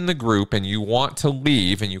you're in the group and you want to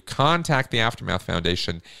leave and you contact the Aftermath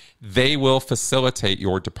Foundation, they will facilitate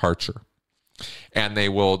your departure. And they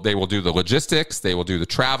will do the logistics, they will do the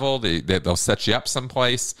travel, they'll set you up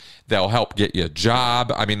someplace, they'll help get you a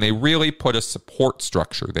job. I mean, they really put a support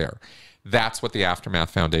structure there. That's what the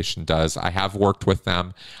Aftermath Foundation does. I have worked with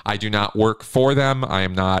them. I do not work for them. I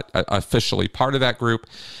am not officially part of that group,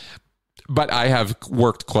 but I have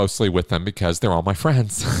worked closely with them because they're all my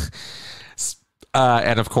friends.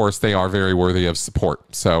 And of course, they are very worthy of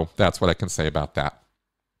support. So that's what I can say about that.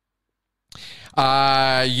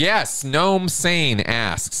 Yes, Gnome Sane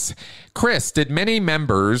asks, Chris, did many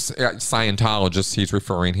members, Scientologists he's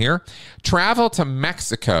referring here, travel to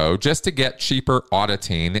Mexico just to get cheaper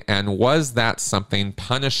auditing, and was that something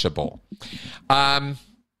punishable? I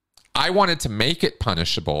wanted to make it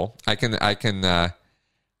punishable. I can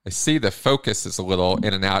I see the focus is a little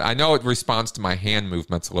in and out. I know it responds to my hand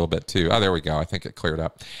movements a little bit too. Oh, there we go. I think it cleared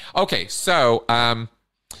up. Okay, so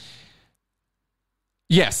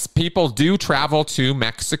yes, people do travel to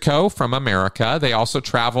Mexico from America. They also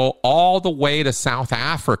travel all the way to South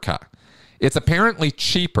Africa. It's apparently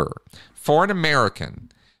cheaper for an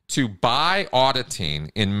American to buy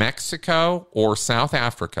auditing in Mexico or South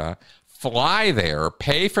Africa, fly there,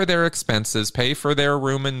 pay for their expenses, pay for their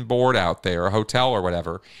room and board out there, a hotel or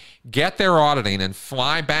whatever, get their auditing and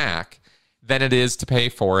fly back than it is to pay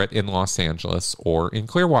for it in Los Angeles or in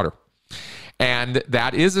Clearwater. And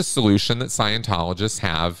that is a solution that Scientologists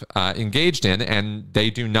have engaged in, and they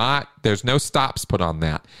do not, there's no stops put on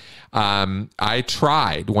that. I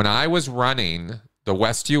tried when I was running the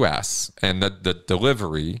West US and the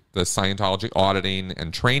delivery, the Scientology auditing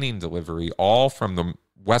and training delivery, all from the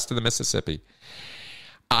west of the Mississippi.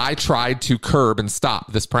 I tried to curb and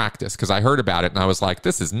stop this practice because I heard about it and I was like,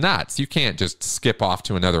 this is nuts. You can't just skip off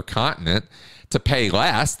to another continent to pay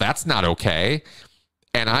less. That's not okay.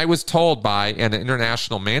 And I was told by an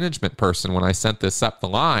international management person when I sent this up the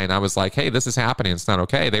line, I was like, hey, this is happening. It's not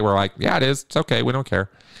okay. They were like, yeah, it is. It's okay. We don't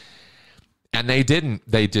care. And they didn't.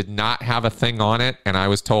 They did not have a thing on it. And I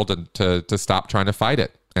was told to stop trying to fight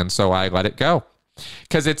it. And so I let it go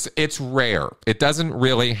because it's rare. It doesn't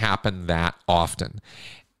really happen that often.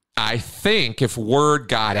 I think if word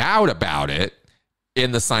got out about it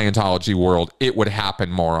in the Scientology world, it would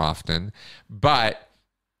happen more often. But,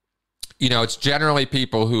 you know, it's generally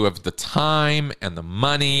people who have the time and the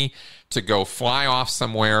money to go fly off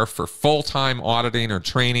somewhere for full-time auditing or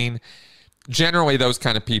training. Generally, those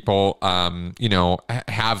kind of people, you know,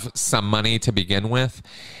 have some money to begin with,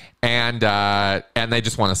 and they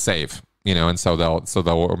just want to save, you know, and so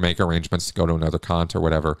they'll make arrangements to go to another cont or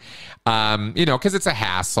whatever, you know, because it's a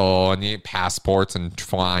hassle and you need passports and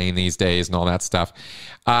flying these days and all that stuff.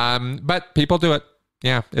 But people do it.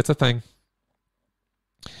 Yeah, it's a thing.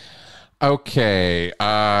 Okay,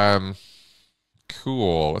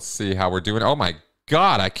 cool. Let's see how we're doing. Oh my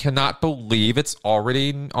God, I cannot believe it's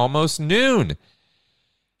already almost noon.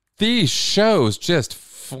 These shows just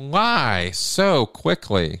fly so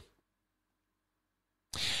quickly.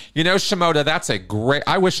 You know, Shimoda, that's a great,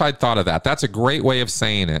 I wish I'd thought of that. That's a great way of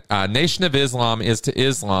saying it. Nation of Islam is to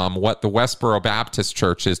Islam what the Westboro Baptist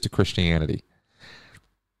Church is to Christianity.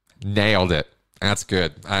 Nailed it. That's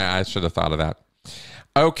good. I should have thought of that.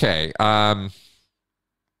 Okay.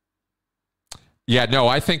 Yeah, no,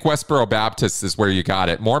 I think Westboro Baptist is where you got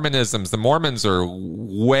it. The Mormons are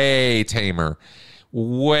way tamer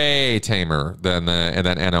than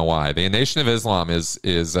NOI. The Nation of Islam is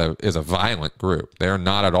a violent group. They're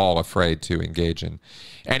not at all afraid to engage in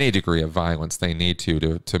any degree of violence they need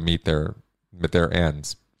to meet their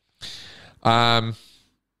ends.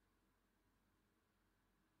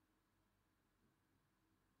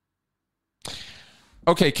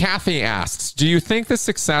 Okay, Kathy asks, do you think the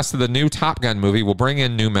success of the new Top Gun movie will bring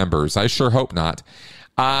in new members? I sure hope not.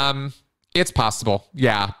 It's possible.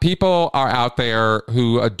 Yeah, people are out there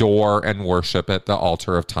who adore and worship at the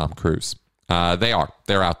altar of Tom Cruise. They are.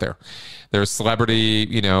 They're out there. There's celebrity,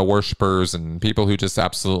 you know, worshipers and people who just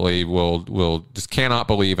absolutely will just cannot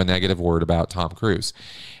believe a negative word about Tom Cruise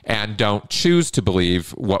and don't choose to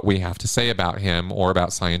believe what we have to say about him or about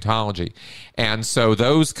Scientology. And so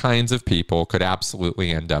those kinds of people could absolutely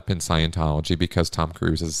end up in Scientology because Tom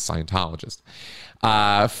Cruise is a Scientologist.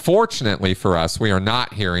 Fortunately for us, we are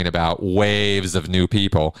not hearing about waves of new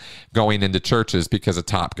people going into churches because of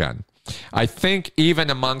Top Gun. I think even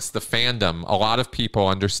amongst the fandom, a lot of people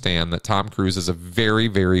understand that Tom Cruise is a very,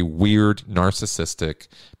 very weird, narcissistic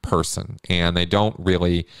person, and they don't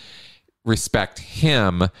really respect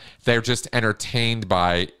him. They're just entertained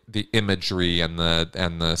by the imagery and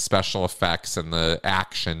the special effects and the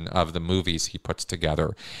action of the movies he puts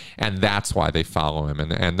together, and that's why they follow him.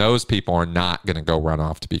 And those people are not going to go run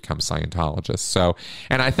off to become Scientologists. So,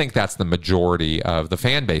 and I think that's the majority of the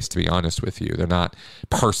fan base, to be honest with you. They're not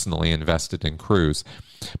personally invested in Cruise,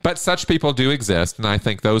 but such people do exist, and I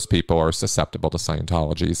think those people are susceptible to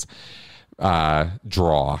Scientology's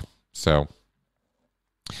draw. So.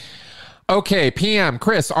 Okay, PM,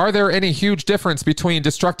 Chris, are there any huge difference between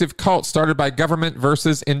destructive cults started by government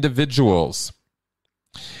versus individuals?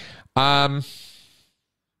 No,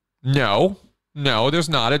 there's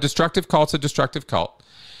not. A destructive cult's a destructive cult.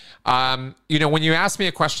 You know, when you ask me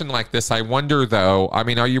a question like this, I wonder, though, I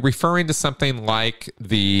mean, are you referring to something like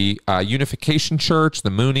the Unification Church, the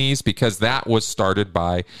Moonies? Because that was started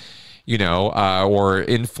by, you know, or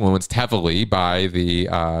influenced heavily by the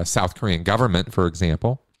South Korean government, for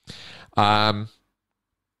example.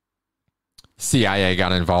 CIA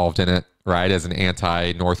got involved in it. right, as an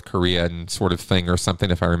anti-North Korean sort of thing or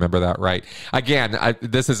something, if I remember that right. Again,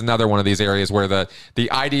 this is another one of these areas where the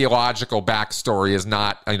ideological backstory is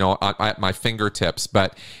not, at my fingertips,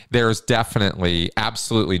 but there's definitely,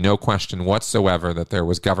 absolutely no question whatsoever that there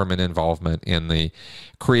was government involvement in the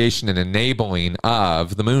creation and enabling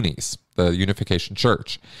of the Moonies, the Unification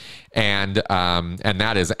Church. And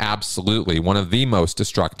that is absolutely one of the most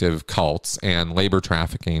destructive cults and labor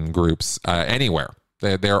trafficking groups anywhere.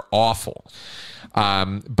 They're awful.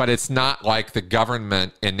 But it's not like the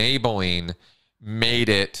government enabling made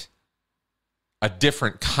it a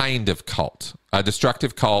different kind of cult. A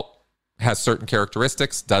destructive cult has certain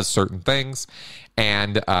characteristics, does certain things,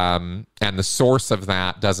 and the source of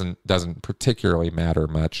that doesn't particularly matter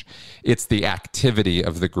much. It's the activity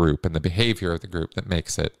of the group and the behavior of the group that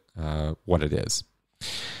makes it what it is.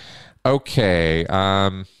 Okay.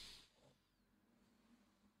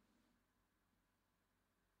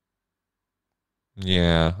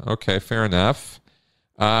 Yeah. Okay. Fair enough.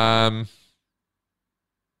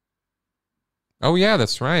 Oh yeah,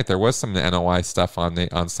 that's right. There was some NOI stuff on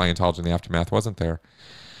Scientology in the aftermath, wasn't there?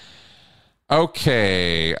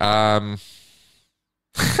 Okay.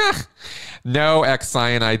 No,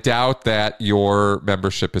 X-Scion, I doubt that your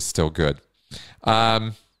membership is still good.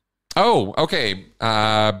 Okay.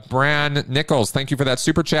 Bran Nichols, thank you for that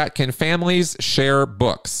super chat. Can families share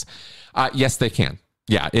books? Yes, they can.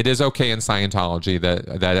 Yeah, it is okay in Scientology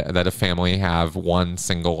that a family have one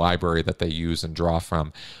single library that they use and draw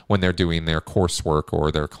from when they're doing their coursework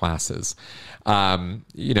or their classes.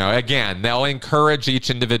 Again, they'll encourage each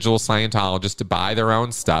individual Scientologist to buy their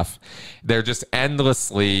own stuff. They're just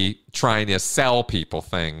endlessly trying to sell people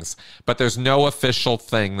things, but there's no official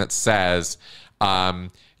thing that says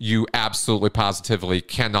you absolutely positively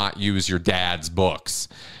cannot use your dad's books,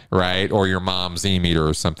 right? Or your mom's e-meter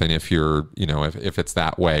or something if you're, if it's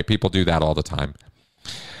that way. People do that all the time.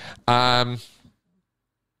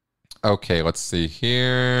 Okay, let's see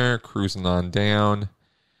here. Cruising on down.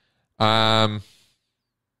 Yeah.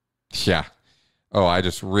 Oh, I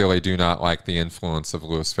just really do not like the influence of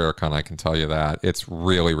Louis Farrakhan, I can tell you that. It's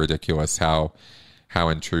really ridiculous how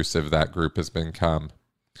intrusive that group has become.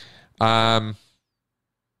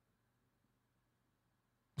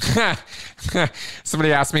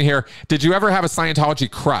 Somebody asked me here, did you ever have a Scientology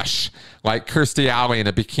crush like Kirstie Alley in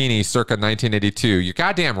a bikini circa 1982? You're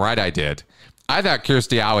goddamn right I did. I thought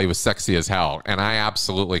Kirstie Alley was sexy as hell, and I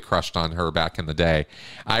absolutely crushed on her back in the day.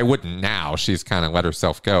 I wouldn't now. She's kind of let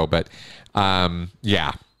herself go, but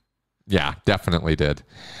yeah, definitely did.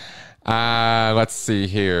 Let's see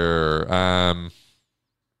here.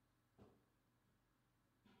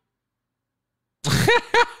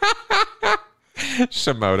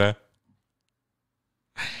 Shimoda.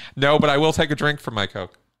 No, but I will take a drink from my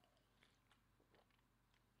Coke.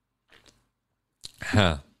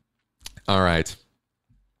 Huh. All right.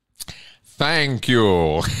 Thank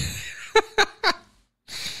you.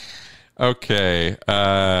 Okay.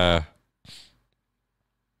 All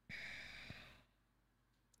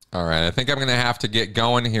right. I think I'm going to have to get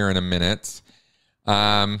going here in a minute.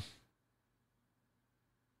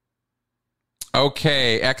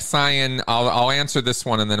 Okay, X-Scion, I'll answer this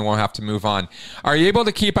one and then we'll have to move on. Are you able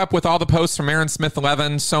to keep up with all the posts from Aaron Smith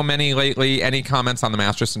 11? So many lately. Any comments on the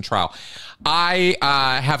Masterson trial? I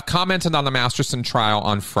have commented on the Masterson trial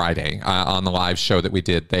on Friday on the live show that we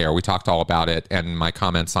did there. We talked all about it and my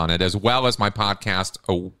comments on it, as well as my podcast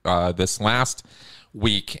this last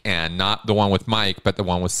week, and not the one with Mike, but the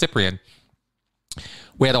one with Cyprian.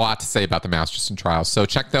 We had a lot to say about the Masterson trial, so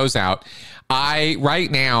check those out.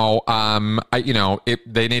 Right now,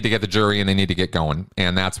 they need to get the jury and they need to get going.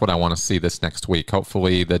 And that's what I want to see this next week.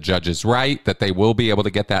 Hopefully the judge is right, that they will be able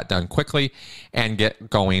to get that done quickly and get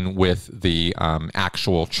going with the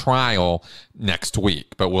actual trial next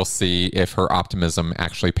week. But we'll see if her optimism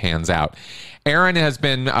actually pans out. Aaron has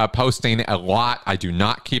been posting a lot. I do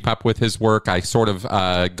not keep up with his work. I sort of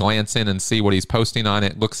glance in and see what he's posting on.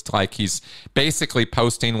 It looks like he's basically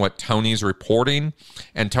posting what Tony's reporting,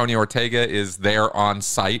 and Tony Ortega is there on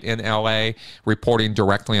site in LA reporting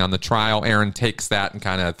directly on the trial. Aaron takes that and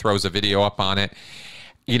kind of throws a video up on it,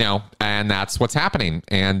 and that's what's happening.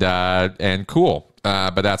 And cool.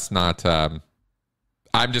 But that's not,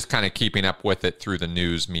 I'm just kind of keeping up with it through the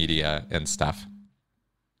news media and stuff.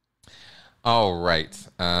 All right.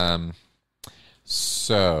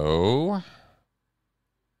 So,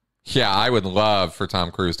 yeah, I would love for Tom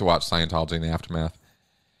Cruise to watch Scientology in the aftermath.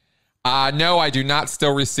 No, I do not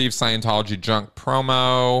still receive Scientology junk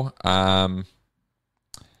promo.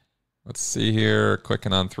 Let's see here.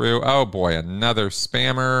 Clicking on through. Oh, boy, another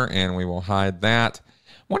spammer, and we will hide that.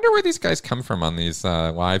 Wonder where these guys come from on these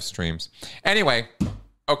live streams. Anyway,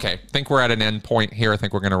 okay, I think we're at an end point here. I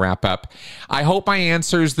think we're going to wrap up. I hope my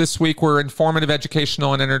answers this week were informative,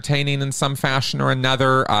 educational, and entertaining in some fashion or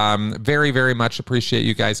another. Very, very much appreciate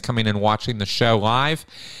you guys coming and watching the show live.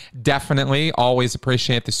 Definitely always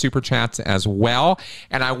appreciate the super chats as well.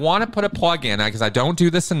 And I want to put a plug in because I don't do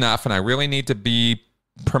this enough and I really need to be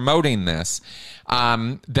promoting this,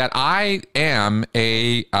 that I am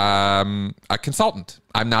a consultant.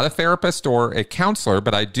 I'm not a therapist or a counselor,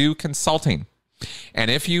 but I do consulting.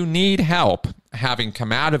 And if you need help having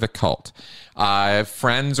come out of a cult,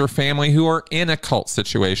 friends or family who are in a cult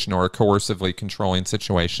situation or a coercively controlling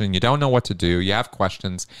situation, you don't know what to do, you have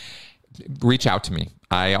questions, reach out to me.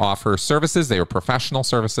 I offer services. They are professional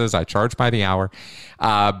services. I charge by the hour,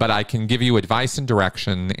 but I can give you advice and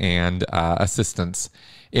direction and assistance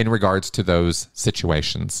in regards to those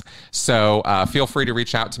situations. So feel free to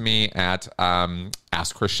reach out to me at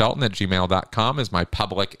askchrisshelton@gmail.com is my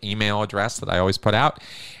public email address that I always put out.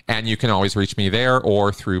 And you can always reach me there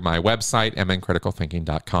or through my website,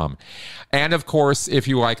 mncriticalthinking.com. And of course, if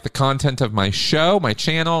you like the content of my show, my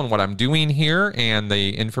channel, and what I'm doing here and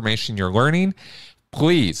the information you're learning,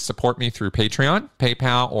 please support me through Patreon,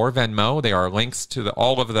 PayPal, or Venmo. There are links to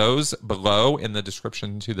all of those below in the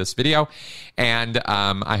description to this video. And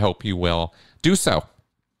I hope you will do so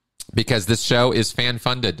because this show is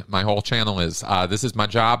fan-funded. My whole channel is. This is my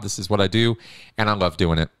job. This is what I do, and I love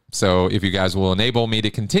doing it. So if you guys will enable me to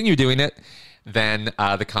continue doing it, then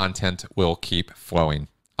the content will keep flowing.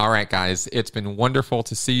 All right, guys, it's been wonderful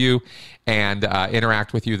to see you and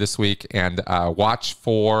interact with you this week and watch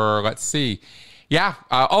for, let's see, yeah.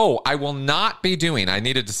 I will not be doing, I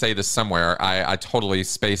needed to say this somewhere. I totally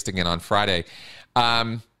spaced again on Friday.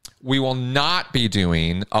 We will not be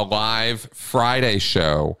doing a live Friday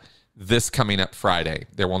show this coming up Friday.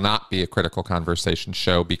 There will not be a Critical Conversation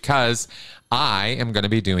show because I am going to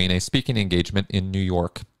be doing a speaking engagement in New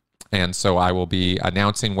York. And so I will be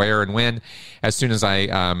announcing where and when. As soon as I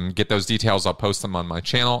get those details, I'll post them on my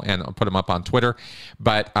channel and I'll put them up on Twitter.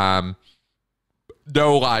 But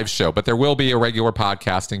no live show, but there will be a regular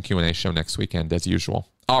podcast and Q&A show next weekend as usual.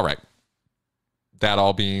 All right. That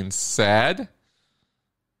all being said,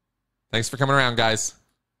 thanks for coming around, guys.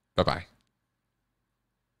 Bye-bye.